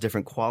shop has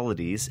different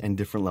qualities and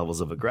different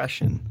levels of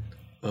aggression.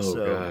 Oh,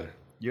 God.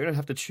 You're going to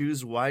have to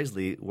choose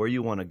wisely where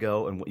you want to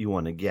go and what you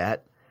want to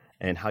get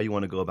and how you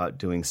want to go about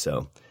doing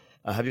so.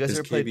 Have you guys Is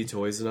ever played? KB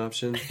Toys an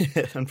option?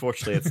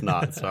 Unfortunately, it's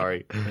not.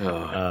 Sorry.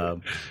 Oh.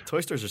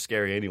 Toy stores are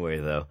scary anyway,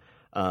 though.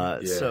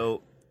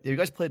 So, have you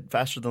guys played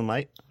Faster Than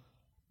Light?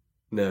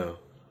 No.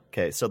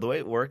 Okay, so the way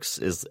it works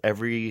is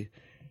every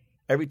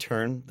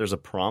turn there's a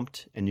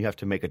prompt, and you have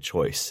to make a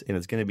choice, and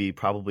it's going to be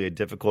probably a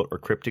difficult or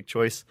cryptic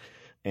choice,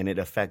 and it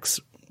affects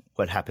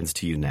what happens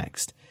to you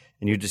next,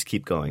 and you just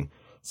keep going.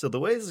 So the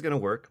way this is going to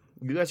work,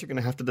 you guys are going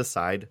to have to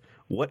decide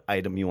what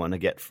item you want to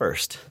get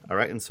first. All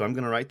right, and so I'm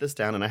going to write this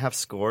down, and I have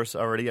scores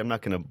already. I'm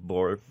not going to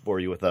bore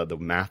you with the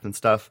math and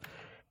stuff,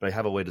 but I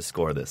have a way to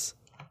score this.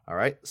 All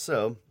right,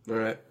 so All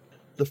right.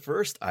 the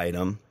first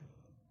item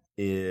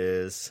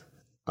is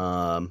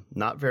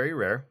not very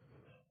rare.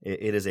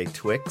 It is a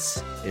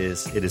Twix.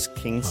 It is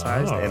king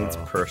sized and it's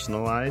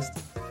personalized.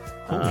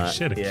 Holy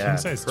shit! A king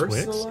size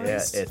Twix.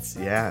 Personalized?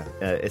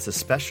 It's a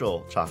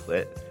special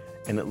chocolate,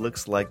 and it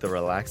looks like the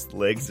relaxed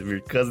legs of your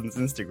cousin's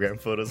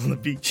Instagram photos on the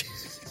beach.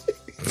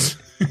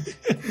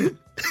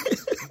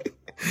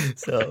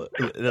 So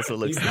that's what it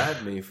looks You like.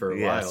 had me for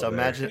a while. So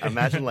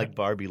imagine like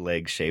Barbie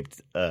leg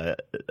shaped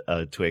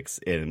Twix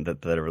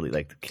that are really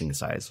like king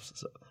size.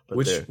 So, but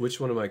Which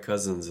one of my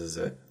cousins is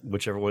it?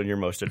 whichever one you're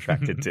most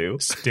attracted to.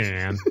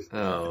 Stan.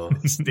 Oh,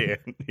 Stan.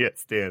 Yeah,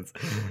 Stan's.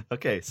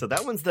 Okay, so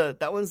that one's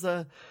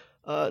the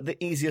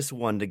easiest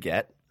one to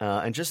get.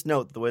 And just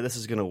note the way this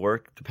is going to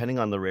work. Depending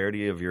on the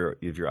rarity of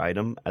your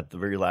item, at the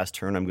very last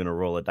turn, I'm going to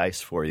roll a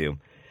dice for you,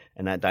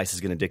 and that dice is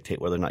going to dictate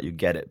whether or not you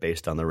get it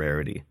based on the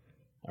rarity.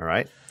 All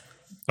right.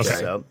 Okay.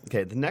 So,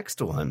 the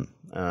next one.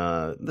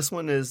 This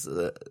one is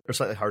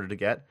slightly harder to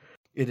get.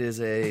 It is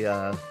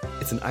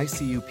it's an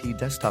ICUP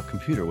desktop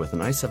computer with an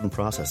i7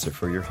 processor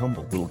for your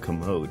humble little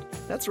commode.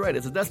 That's right,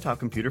 it's a desktop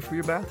computer for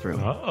your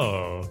bathroom.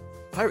 Oh.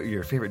 Pirate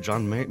your favorite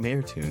John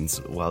Mayer tunes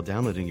while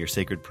downloading your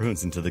sacred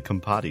prunes into the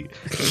Compati.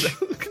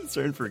 Without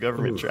concern for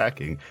government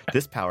tracking,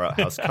 this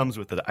powerhouse comes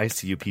with an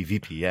ICUP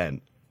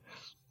VPN.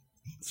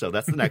 So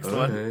that's the next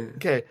one. right.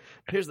 Okay,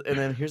 here's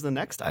the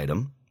next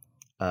item,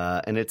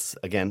 and it's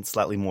again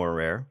slightly more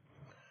rare.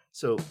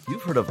 So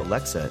you've heard of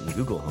Alexa and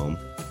Google Home.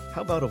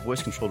 How about a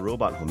voice-controlled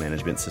robot home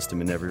management system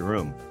in every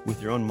room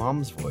with your own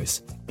mom's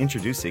voice?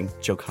 Introducing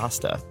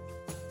Jocasta.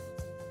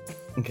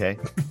 Okay,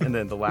 and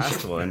then the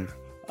last one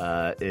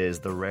is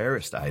the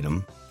rarest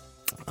item,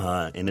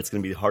 and it's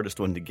going to be the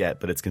hardest one to get,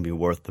 but it's going to be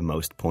worth the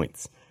most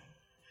points.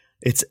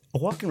 It's a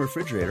walk-in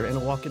refrigerator and a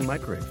walk-in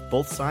microwave,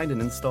 both signed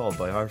and installed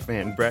by our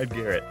fan, Brad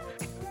Garrett.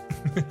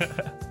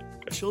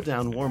 Chill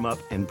down, warm up,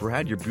 and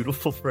Brad your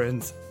beautiful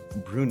friend's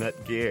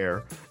brunette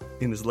Gare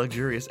in this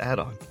luxurious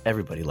add-on.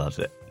 Everybody loves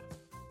it.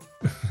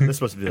 This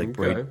supposed to be like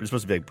braid. It's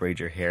supposed to be like braid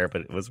your hair,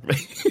 but it was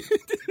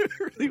it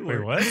really Wait,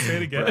 worked. what? Say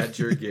it again. Brad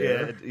your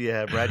gear.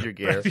 Yeah, Brad your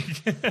Gare.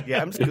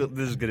 Yeah, I'm just good.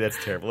 This is good. That's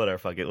terrible. Whatever.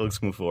 Fuck it.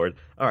 Let's move forward.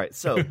 All right.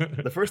 So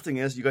the first thing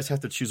is you guys have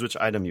to choose which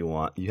item you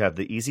want. You have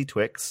the Easy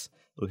Twix.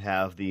 You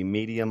have the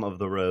medium of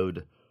the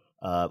road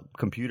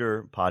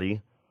computer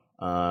potty.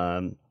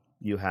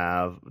 You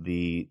have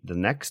the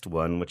next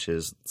one, which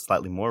is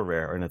slightly more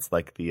rare, and it's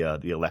like the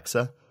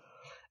Alexa.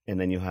 And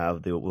then you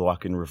have the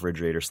walk-in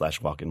refrigerator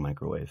 / walk-in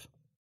microwave.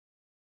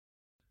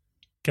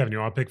 Kevin, you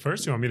want to pick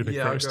first? You want me to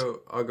pick first?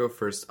 I'll go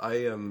first.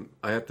 I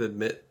have to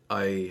admit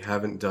I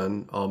haven't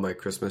done all my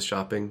Christmas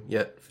shopping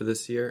yet for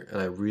this year, and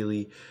I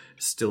really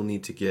still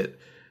need to get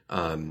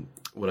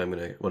what I'm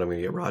gonna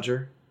get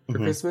Roger for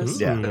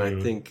Christmas. Ooh. And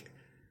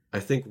I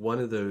think one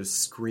of those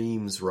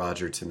screams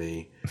Roger to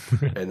me,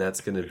 and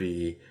that's gonna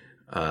be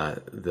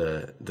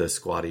the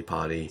Squatty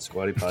Potty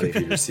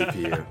computer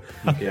CPU.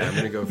 Yeah, I'm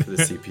gonna go for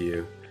the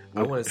CPU.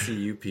 I want to see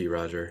you pee,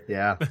 Roger.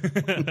 Yeah.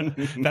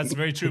 That's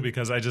very true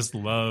because I just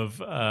love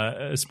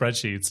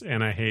spreadsheets,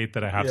 and I hate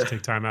that I have to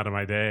take time out of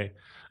my day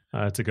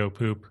to go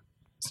poop.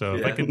 So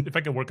if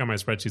I can work on my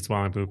spreadsheets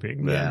while I'm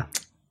pooping, then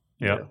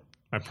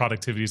my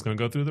productivity is going to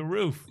go through the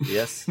roof.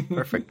 Yes.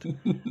 Perfect.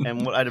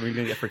 And what item are you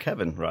going to get for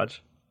Kevin, Raj?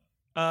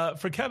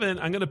 For Kevin,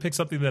 I'm going to pick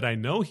something that I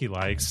know he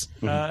likes.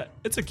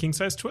 It's a king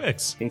size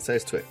Twix. King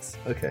size Twix.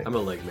 Okay. I'm a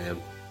leg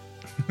man.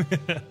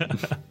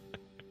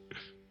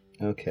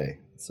 Okay.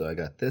 So I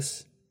got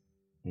this,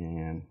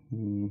 and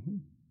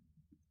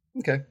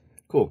okay,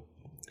 cool.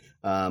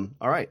 All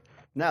right.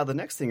 Now the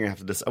next thing you're gonna have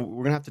to decide.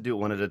 We're gonna have to do it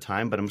one at a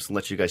time, but I'm just gonna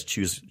let you guys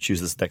choose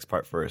this next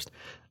part first.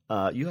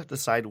 You have to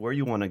decide where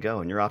you want to go,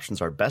 and your options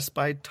are Best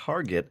Buy,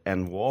 Target,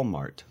 and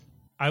Walmart.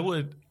 I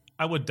would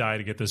die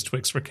to get this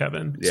Twix for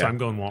Kevin, so Yeah. I'm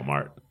going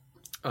Walmart.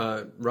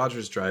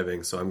 Roger's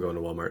driving, so I'm going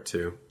to Walmart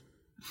too.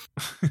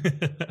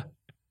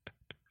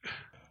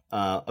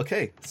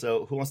 Okay.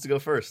 So who wants to go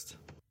first?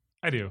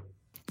 I do.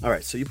 All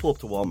right, so you pull up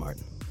to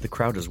Walmart. The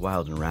crowd is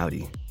wild and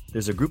rowdy.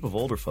 There's a group of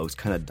older folks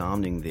kind of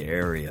dominating the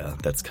area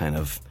that's kind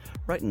of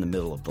right in the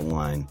middle of the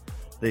line.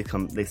 They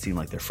seem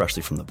like they're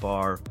freshly from the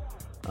bar,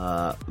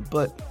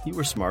 but you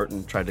were smart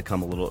and tried to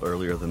come a little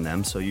earlier than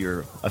them, so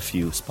you're a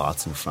few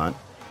spots in front.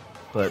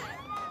 But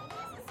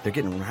they're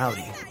getting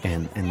rowdy,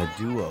 and the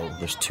duo,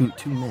 there's two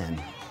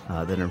men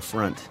that are in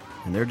front,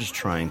 and they're just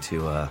trying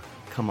to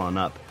come on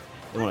up.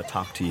 They want to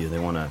talk to you. They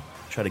want to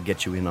try to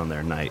get you in on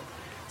their night.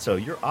 So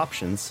your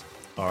options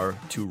are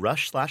to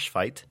rush /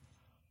 fight,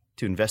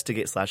 to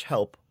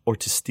investigate/help, or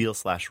to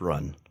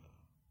steal/run.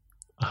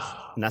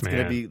 And that's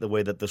going to be the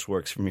way that this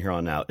works from here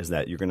on out, is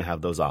that you're going to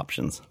have those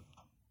options.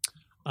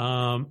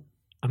 I'm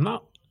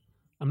not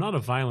a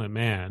violent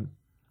man,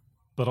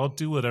 but I'll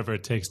do whatever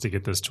it takes to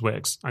get this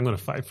Twix. I'm going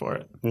to fight for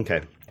it.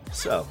 Okay.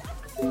 So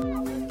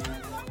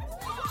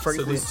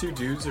these two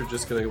dudes are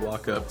just going to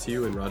walk up to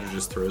you and Roger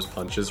just throws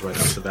punches right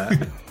off the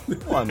bat?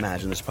 well, I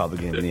imagine there's probably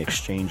going to be an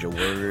exchange of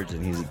words,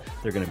 and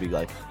they're going to be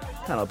like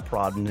kind of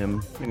prodding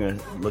him. They're going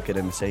to look at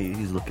him and say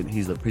he's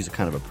a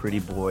kind of a pretty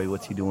boy.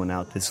 What's he doing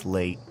out this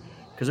late?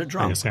 Because they're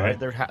drunk, right?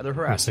 They're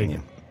harassing you.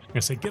 I'm going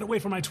to say, get away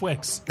from my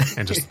Twix,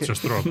 and just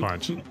throw a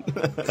punch.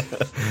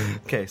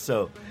 Okay,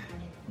 so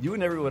you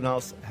and everyone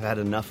else have had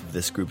enough of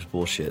this group's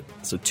bullshit.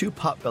 So two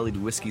pot-bellied,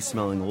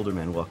 whiskey-smelling older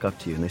men walk up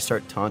to you, and they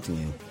start taunting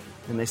you.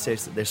 And they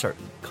start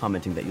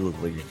commenting that you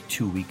look like you're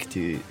too weak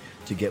to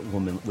get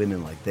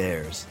women like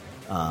theirs.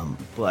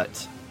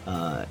 But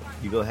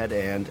you go ahead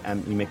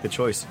and you make the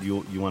choice.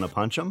 You want to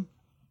punch them?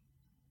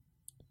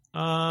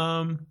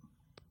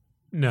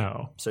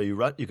 No. So you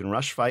can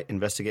rush, fight,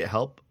 investigate,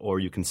 help, or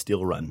you can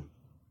steal, run.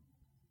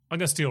 I'm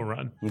going to steal,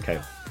 run.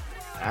 Okay.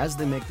 As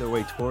they make their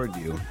way toward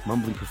you,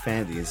 mumbling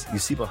profanities, you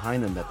see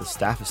behind them that the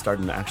staff is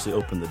starting to actually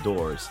open the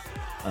doors.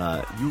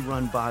 You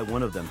run by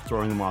one of them,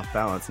 throwing them off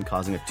balance and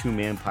causing a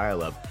 2-man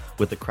pileup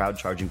with the crowd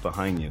charging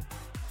behind you.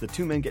 The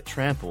 2 men get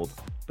trampled,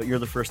 but you're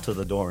the first to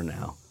the door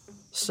now.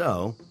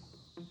 So,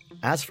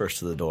 as first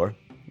to the door,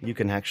 you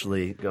can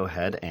actually go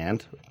ahead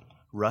and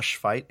rush,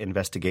 fight,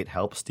 investigate,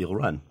 help, steal,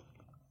 run.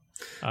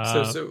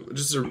 So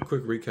just a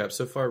quick recap.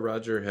 So far,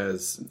 Roger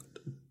has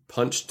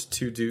punched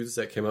 2 dudes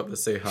that came up to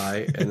say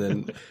hi, and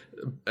then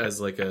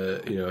as like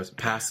a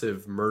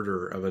passive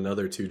murder of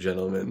another 2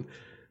 gentlemen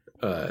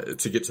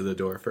to get to the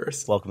door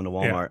first. Welcome to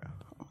Walmart.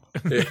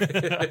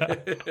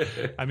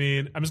 Yeah. I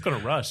mean, I'm just going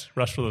to rush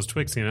for those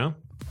Twix,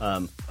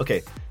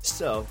 Okay,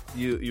 so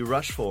you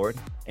rush forward,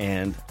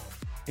 and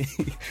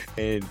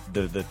and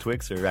the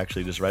Twix are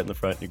actually just right in the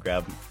front. You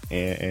grab them,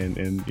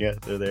 and yeah,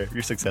 they're there.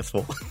 You're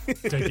successful.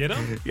 Did I get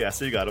them? Yeah,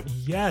 so you got them.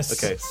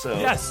 Yes. Okay, so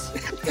yes.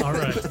 All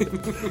right.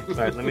 All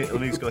right. Let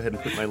me just go ahead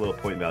and put my little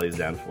point values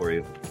down for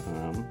you.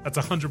 That's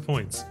 100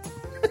 points.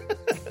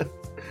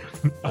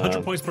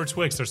 100 points per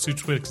Twix. There's 2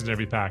 Twix in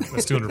every pack.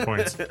 That's 200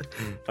 points.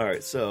 All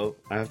right, so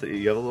you have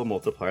a little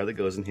multiplier that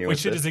goes in here. Wait,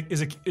 shit, is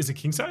it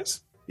king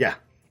size? Yeah.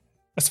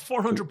 That's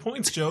 400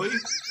 points, Joey.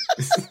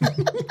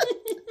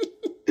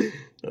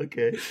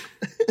 Okay.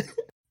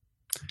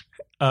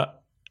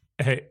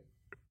 Hey,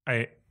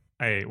 I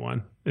ate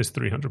one. It's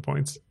 300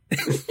 points.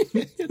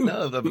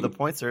 No, the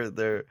points are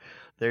they're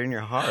in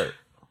your heart.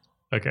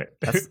 Okay.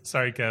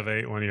 Sorry, Kev,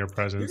 I ate one of your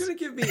presents. You're going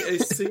to give me a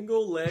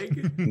single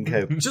leg?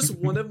 Okay. Just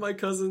one of my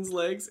cousin's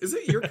legs? Is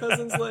it your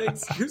cousin's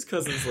legs? Whose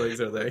cousin's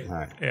legs are they? All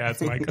right. Yeah,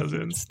 it's my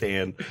cousin's.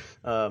 Stan.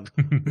 All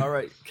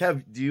right,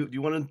 Kev, do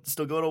you want to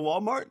still go to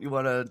Walmart? Do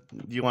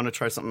you want to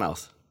try something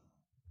else?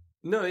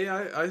 No,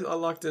 yeah, I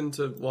locked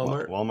into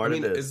Walmart. Walmart. I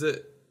mean, it is.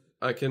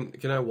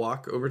 Can I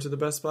walk over to the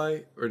Best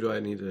Buy, or do I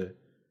need to?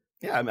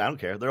 Yeah, I don't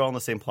care. They're all in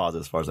the same plaza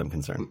as far as I'm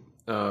concerned.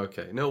 Oh,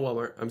 okay. No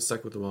Walmart. I'm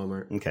stuck with the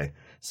Walmart. Okay,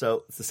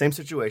 so it's the same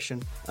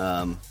situation.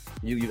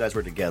 You guys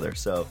were together,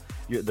 so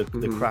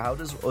the crowd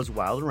was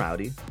wild and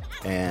rowdy,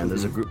 and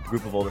there's a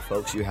group of older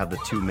folks. You have the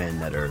 2 men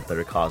that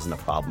are causing a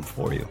problem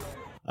for you.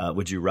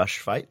 Would you rush,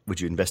 fight? Would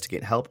you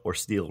investigate, help, or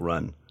steal,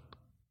 run?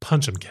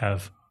 Punch him,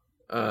 Kev.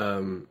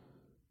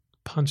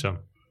 Punch him.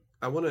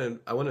 I want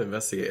to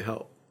investigate,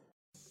 help.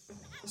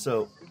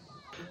 So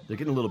they're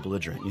getting a little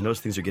belligerent. You notice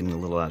things are getting a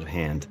little out of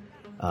hand.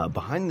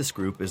 Behind this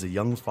group is a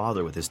young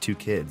father with his 2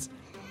 kids.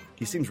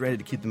 He seems ready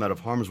to keep them out of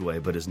harm's way,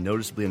 but is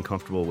noticeably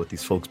uncomfortable with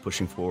these folks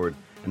pushing forward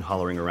and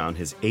hollering around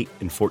his 8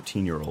 and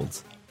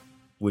 14-year-olds.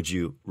 Would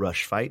you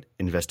rush, fight,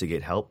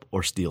 investigate, help,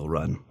 or steal,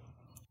 run?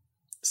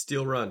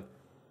 Steal, run.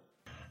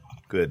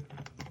 Good.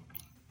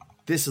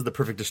 This is the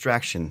perfect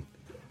distraction.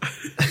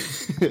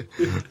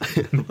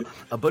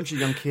 A bunch of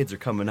young kids are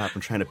coming up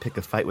and trying to pick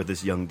a fight with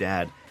this young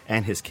dad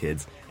and his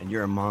kids, and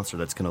you're a monster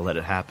that's going to let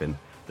it happen.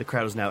 The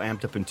crowd is now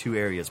amped up in 2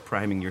 areas,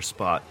 priming your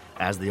spot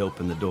as they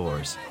open the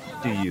doors.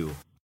 Do you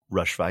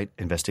rush, fight,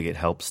 investigate,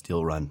 help,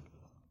 steal, run?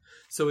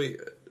 So wait,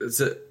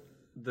 is it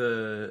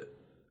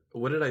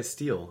what did I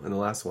steal in the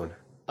last one?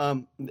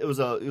 It was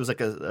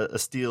like a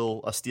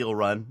steal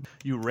run.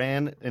 You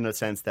ran in a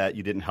sense that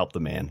you didn't help the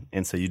man,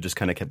 and so you just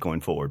kind of kept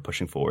going forward,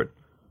 pushing forward.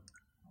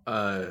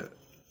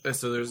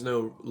 So there's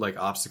no like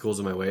obstacles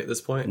in my way at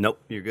this point?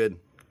 Nope, you're good.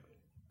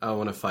 I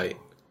want to fight.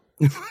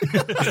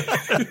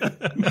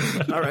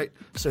 All right,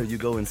 so you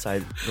go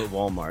inside the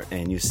Walmart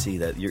and you see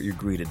that you're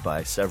greeted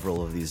by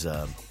several of these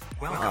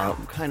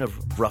kind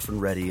of rough and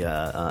ready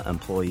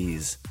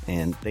employees,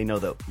 and they know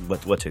that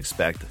what to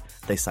expect.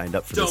 They signed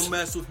up for this. Don't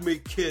mess with me,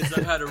 kids.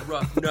 I had a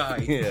rough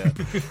night. Yeah.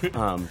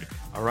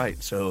 All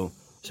right, so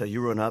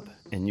you run up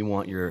and you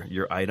want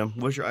your item.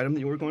 What was your item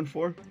that you were going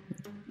for?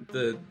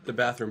 The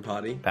bathroom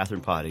potty.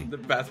 Bathroom potty. The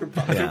bathroom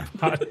potty. Yeah.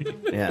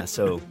 Yeah,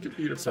 so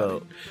Computer so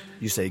potty.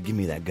 you say, "Give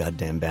me that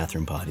goddamn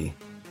bathroom potty."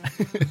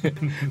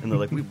 And they're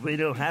like, we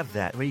don't have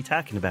that. What are you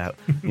talking about?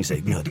 And you say,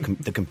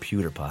 the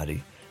computer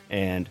potty.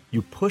 And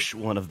you push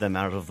one of them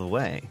out of the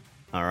way,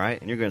 all right?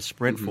 And you're going to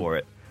sprint for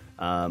it.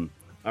 All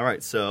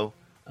right, so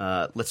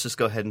let's just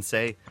go ahead and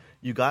say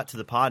you got to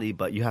the potty,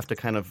 but you have to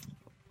kind of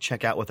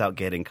check out without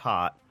getting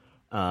caught.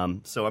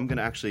 So I'm going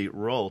to actually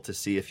roll to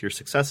see if you're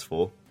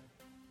successful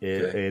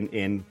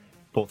in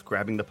both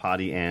grabbing the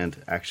potty and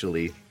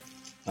actually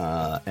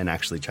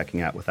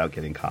checking out without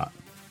getting caught.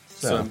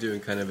 So I'm doing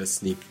kind of a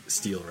sneak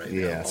steal right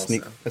now. Yeah,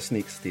 a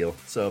sneak steal.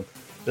 So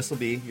this will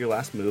be your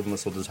last move, and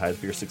this will decide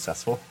if you're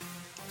successful.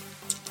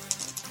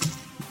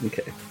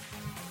 Okay.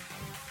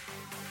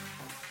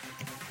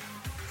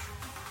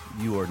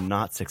 You are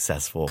not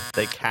successful.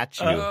 They catch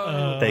you.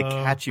 They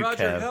catch you,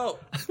 Roger, Kev.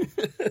 help!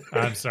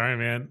 I'm sorry,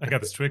 man. I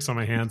got this Twix on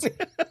my hands.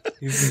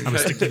 I'm a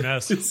sticky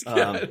mess. He's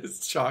got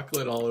his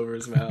chocolate all over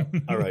his mouth.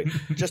 All right.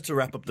 Just to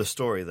wrap up the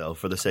story, though,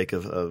 for the sake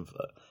of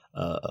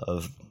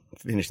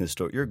finishing the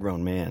story, you're a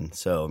grown man.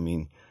 So, I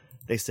mean,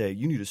 they say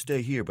you need to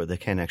stay here, but they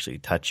can't actually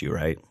touch you,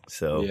 right?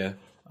 So, Yeah.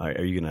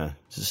 are you going to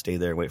just stay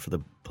there and wait for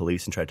the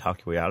police and try to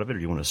talk your way out of it, or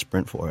do you want to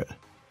sprint for it?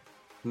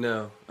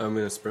 No, I'm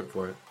going to sprint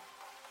for it.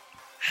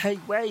 Hey,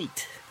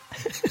 wait.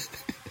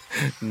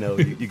 No,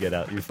 you get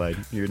out. You're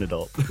fine. You're an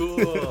adult.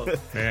 Cool.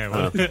 Man,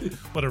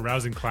 what a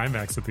rousing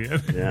climax at the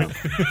end.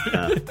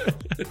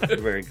 Yeah.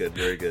 Very good.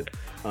 Very good.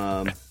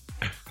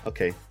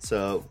 Okay,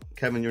 so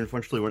Kevin, you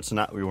unfortunately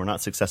were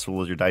not successful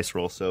with your dice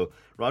roll. So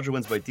Roger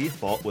wins by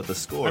default with a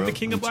score. I'm the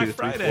king of Black 2, 3,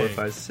 Friday. 4,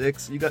 5,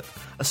 6. You got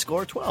a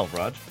score of 12,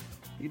 Rog.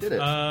 You did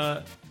it.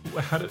 How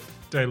did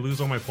I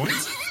lose all my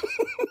points?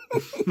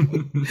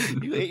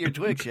 You ate your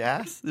Twix, you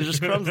ass. There's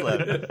just crumbs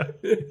left.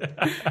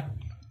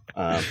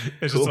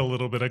 It's just a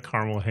little bit of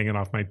caramel hanging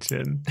off my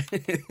chin.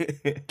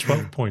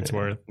 12 points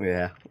worth.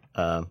 Yeah.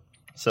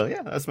 So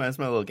yeah, that's my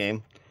little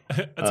game.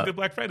 That's a good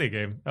Black Friday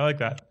game. I like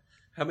that.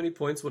 How many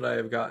points would I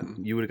have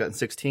gotten? You would have gotten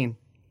 16.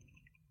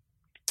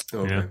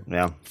 Okay.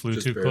 Yeah. Flew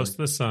Just too barely. close to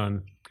the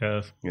sun,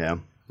 Kev. Yeah.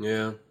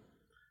 Yeah.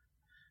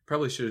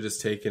 Probably should have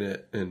just taken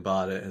it and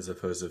bought it as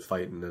opposed to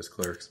fighting those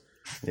clerks.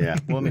 Yeah.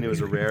 Well, I mean, it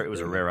was a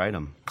rare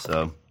item.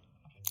 So,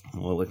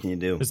 well, what can you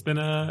do? It's been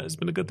a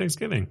good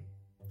Thanksgiving.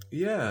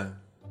 Yeah.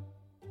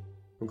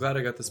 I'm glad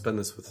I got to spend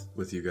this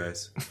with you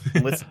guys.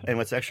 And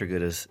what's extra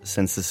good is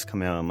since this is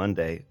coming out on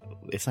Monday,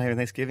 it's not even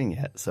Thanksgiving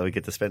yet, so we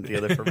get to spend it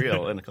together for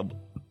real in a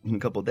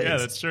couple of days. Yeah,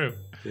 that's true.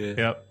 Yeah.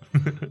 Yep.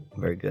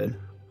 Very good.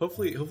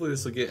 Hopefully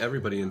this will get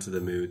everybody into the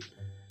mood,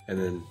 and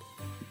then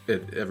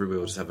everybody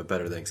will just have a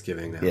better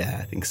Thanksgiving now. Yeah,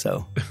 I think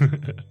so.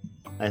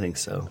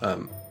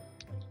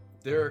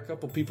 There are a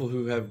couple people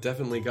who have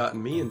definitely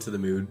gotten me into the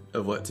mood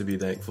of what to be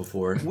thankful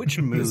for. Which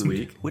mood? this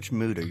week? Which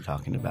mood are you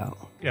talking about?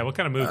 Yeah, what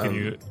kind of mood can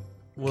you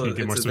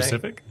get more it's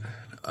specific?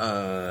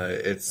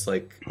 It's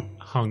like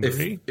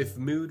Hungry? if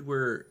mood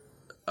were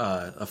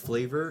a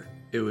flavor,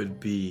 it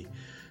would be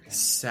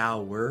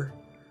sour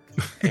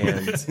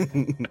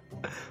and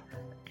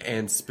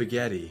and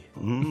spaghetti.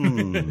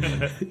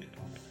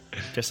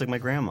 Just like my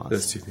grandma's.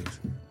 Those two things.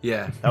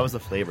 Yeah. That was the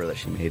flavor that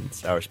she made,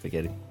 sour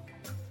spaghetti.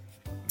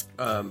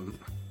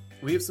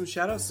 We have some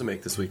shout outs to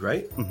make this week,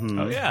 right?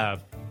 Oh, yeah.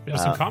 We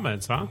have some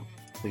comments, huh?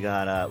 We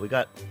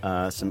got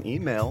some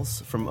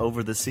emails from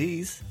over the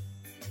seas.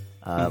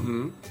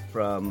 From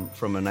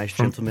a nice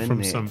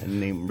gentleman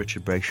named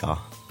Richard Brayshaw.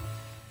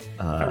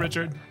 Hi,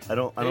 Richard. I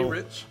don't. Hey,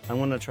 Rich. I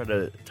want to try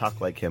to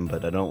talk like him,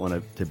 but I don't want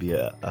it to be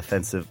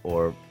offensive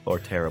or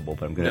terrible.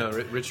 But I'm gonna.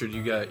 No, Richard,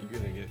 you're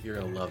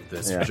gonna love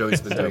this. Yeah.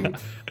 Joey's been doing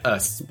a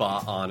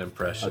spot on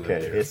impression.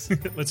 Okay, of you. it's.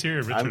 Let's hear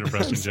your Richard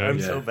impression, Joe.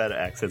 I'm so bad at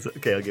accents.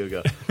 Okay, I'll give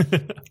it a go.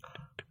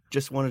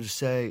 Just wanted to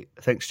say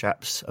thanks,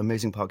 chaps.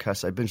 Amazing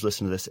podcast. I binge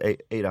listened to this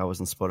 8 hours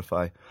on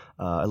Spotify.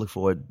 I look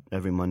forward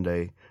every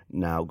Monday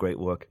now. Great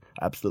work.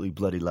 Absolutely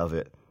bloody love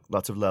it.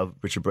 Lots of love,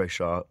 Richard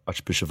Brayshaw,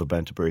 Archbishop of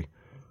Canterbury.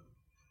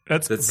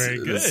 That's very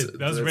good.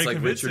 That was very like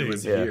convincing. Richard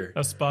was here.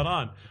 That's spot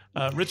on.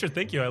 Richard,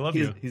 thank you. I love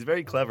you. He's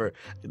very clever.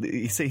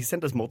 He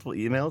sent us multiple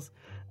emails,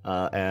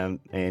 and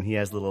he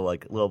has little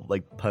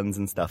puns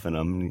and stuff in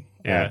them.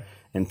 Yeah.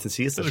 And since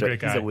he is He's a great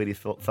guy. he's a witty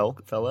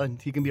fella,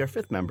 and he can be our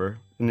fifth member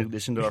in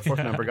addition to our fourth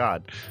member,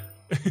 God.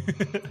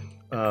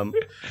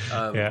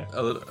 Yeah.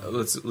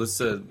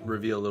 Let's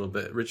reveal a little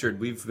bit. Richard,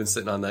 we've been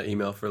sitting on that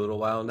email for a little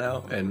while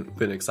now and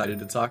been excited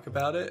to talk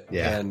about it.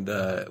 Yeah. And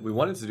we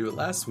wanted to do it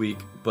last week,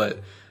 but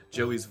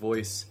Joey's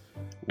voice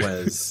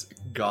was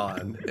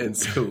gone, and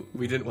so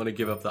we didn't want to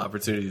give up the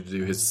opportunity to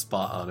do his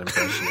spot on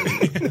impression.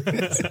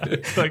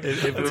 Like,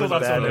 If it let's was hold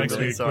on bad, till I'm next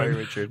really week sorry, when,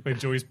 Richard. when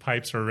Joey's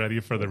pipes are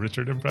ready for the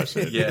Richard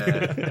impression.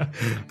 Yeah.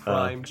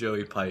 Prime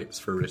Joey Pipes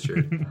for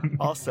Richard.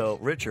 Also,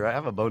 Richard, I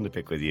have a bone to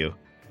pick with you.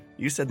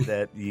 You said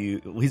that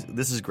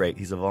this is great.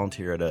 He's a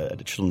volunteer at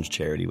a children's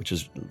charity, which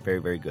is very,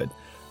 very good.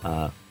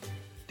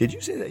 Did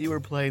you say that you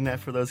were playing that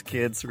for those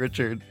kids,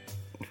 Richard?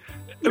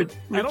 I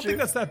don't think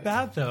that's that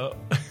bad, though.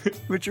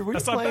 Richard, we're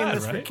That's not playing bad,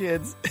 this for right?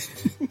 kids.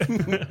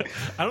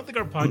 I don't think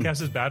our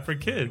podcast is bad for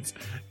kids.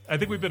 I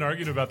think we've been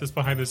arguing about this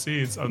behind the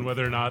scenes on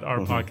whether or not our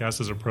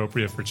podcast is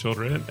appropriate for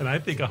children, and I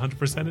think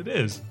 100% it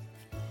is.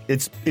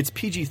 It's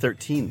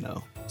PG-13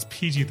 though, It's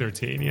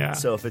PG-13, yeah.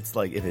 So if it's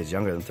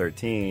younger than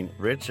 13,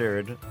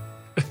 Richard,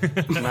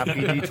 it's not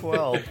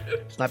PG-12.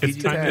 It's not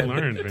It's time you PG-10.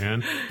 learned,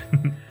 man.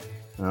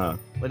 But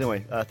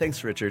anyway,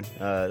 thanks, Richard.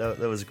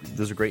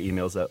 Those are great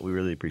emails. We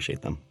really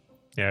appreciate them.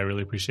 Yeah, I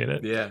really appreciate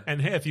it. Yeah.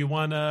 And hey, if you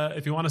want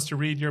us to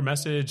read your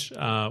message,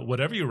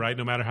 whatever you write,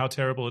 no matter how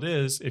terrible it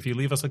is, if you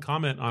leave us a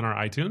comment on our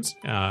iTunes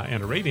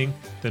and a rating,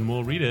 then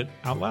we'll read it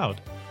out loud.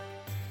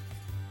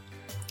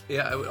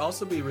 Yeah, it would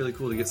also be really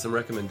cool to get some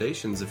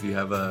recommendations if you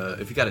got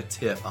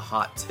a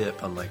hot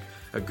tip on like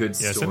a good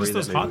story. Send us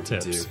those that maybe hot we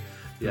could tips. do.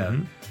 Yeah.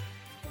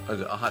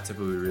 A hot tip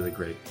would be really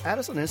great. Add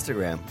us on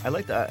Instagram. I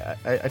like that.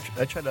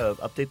 I try to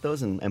update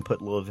those and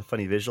put little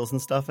funny visuals and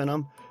stuff in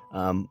them.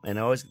 And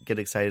I always get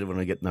excited when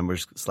we get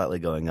numbers slightly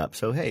going up.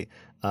 So, hey,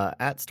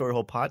 at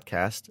Storyhole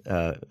Podcast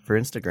for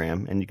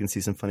Instagram, and you can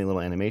see some funny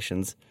little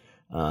animations.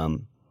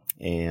 And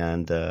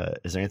is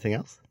there anything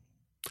else?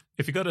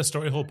 If you go to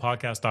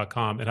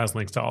storyholepodcast.com, it has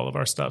links to all of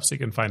our stuff, so you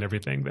can find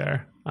everything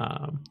there.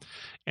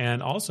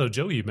 And also,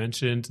 Joey, you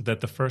mentioned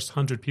that the first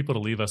 100 people to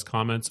leave us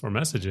comments or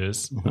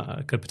messages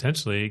could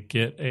potentially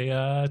get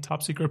a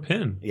top secret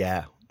pin.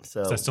 Yeah.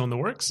 So is that still in the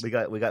works? We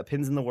got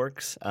pins in the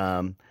works.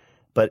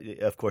 But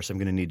of course, I'm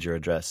going to need your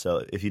address.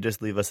 So if you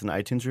just leave us an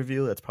iTunes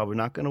review, that's probably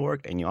not going to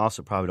work. And you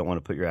also probably don't want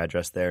to put your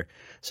address there.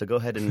 So go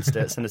ahead and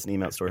instead send us an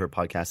email at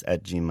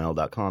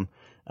storyholepodcast@gmail.com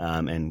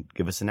and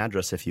give us an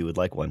address if you would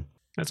like one.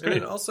 That's great.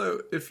 And also,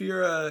 if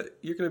you're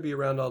going to be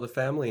around all the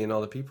family and all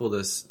the people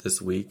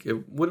this week,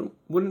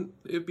 wouldn't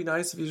it be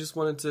nice if you just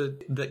wanted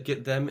to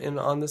get them in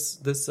on this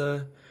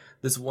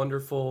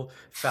wonderful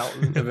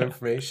fountain of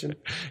information?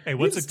 Hey,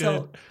 what's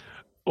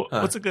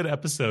a good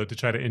episode to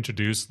try to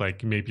introduce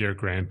like maybe your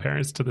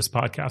grandparents to this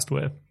podcast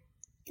with?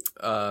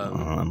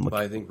 But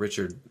I think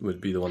Richard would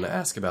be the one to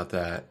ask about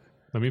that.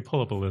 Let me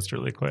pull up a list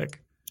really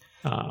quick.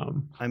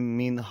 I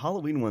mean, the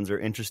Halloween ones are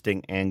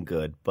interesting and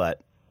good,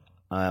 but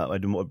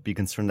I'd be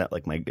concerned that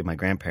like my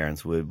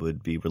grandparents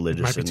would be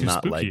religious and not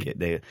spooky. like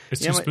it. It's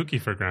too spooky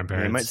for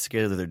grandparents. They might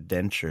scare their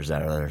dentures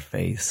out of their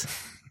face.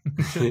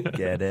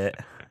 Get it?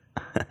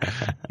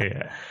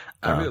 Yeah.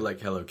 I really like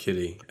Hello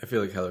Kitty. I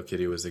feel like Hello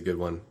Kitty was a good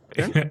one.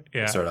 Yeah.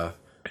 To start off.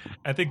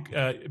 I think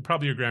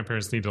probably your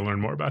grandparents need to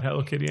learn more about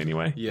Hello Kitty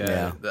anyway.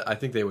 Yeah. I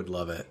think they would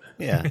love it.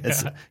 Yeah.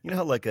 It's, you know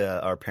how like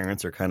our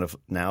parents are kind of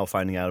now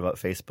finding out about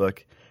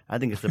Facebook? I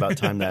think it's about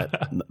time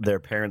that their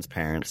parents'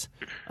 find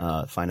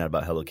out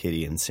about Hello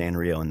Kitty and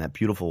Sanrio and that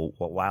beautiful,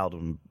 wild,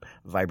 and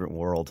vibrant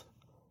world.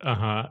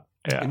 Yeah,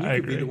 and you I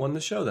could agree. be the one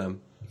to show them.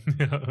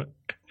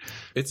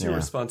 It's your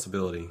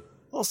responsibility.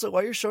 Also,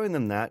 while you're showing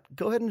them that,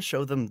 go ahead and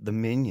show them the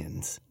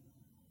Minions.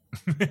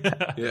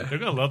 Yeah. They're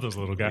gonna love those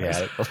little guys.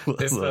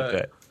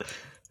 Yeah,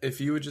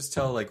 if you would just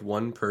tell like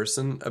one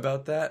person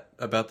about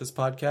this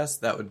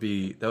podcast, that would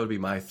be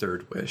my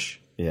third wish.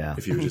 Yeah.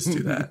 If you would just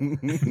do that.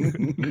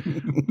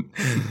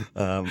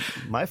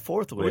 My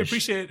fourth wish.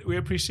 We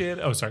appreciate.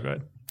 Oh, sorry. Go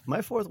ahead.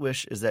 My fourth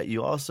wish is that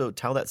you also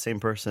tell that same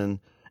person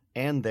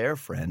and their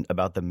friend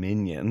about the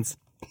Minions.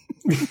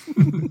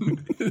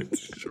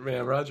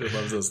 Man, Roger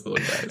loves those little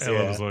guys. I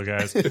love those little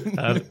guys.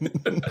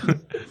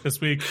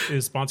 This week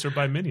is sponsored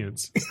by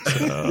Minions.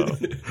 So,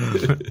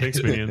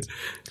 thanks, Minions.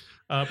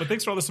 But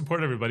thanks for all the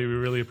support, everybody. We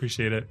really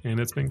appreciate it, and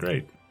it's been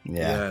great.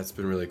 Yeah, it's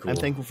been really cool. I'm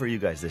thankful for you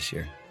guys this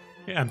year.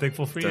 Yeah, I'm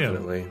thankful for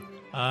Definitely. you.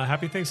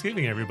 Happy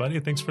Thanksgiving, everybody.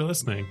 Thanks for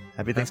listening.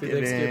 Happy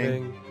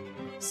Thanksgiving.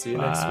 See you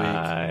next week.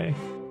 Bye.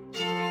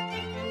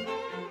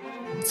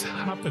 What's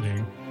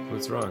happening?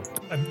 What's wrong?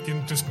 I'm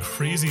getting just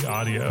crazy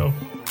audio.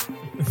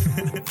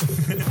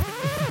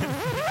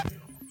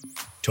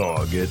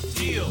 Target,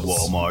 Deals.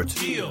 Walmart,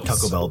 Deals.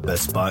 Taco Bell,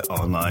 Best Buy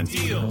Online,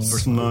 Deals.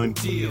 First in Line,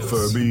 Deals.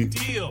 Furby,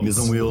 Deals. Meals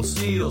on Wheels,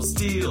 Deals.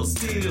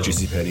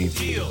 JCPenney,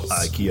 Deals.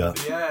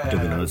 IKEA, Yeah.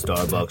 Dipping on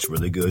Starbucks,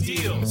 really good.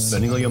 Deals.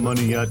 Spending all your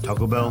money at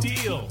Taco Bell.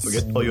 Deals.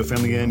 Forget all your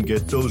family and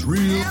get those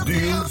real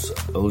deals.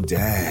 Oh,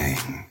 dang.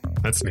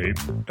 That's neat.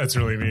 That's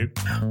really neat.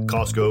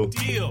 Costco,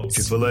 Deals.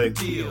 Chick-fil-A,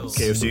 Deals.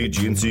 KFC,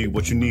 GNC,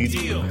 what you need.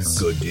 Deals.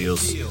 Good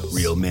deals. Deals.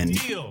 Real men.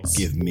 Deals.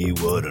 Give me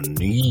what I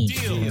need.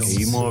 Deals.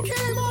 Kmart,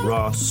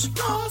 Ross,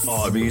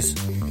 Arby's.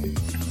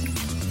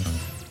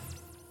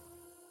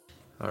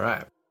 All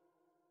right.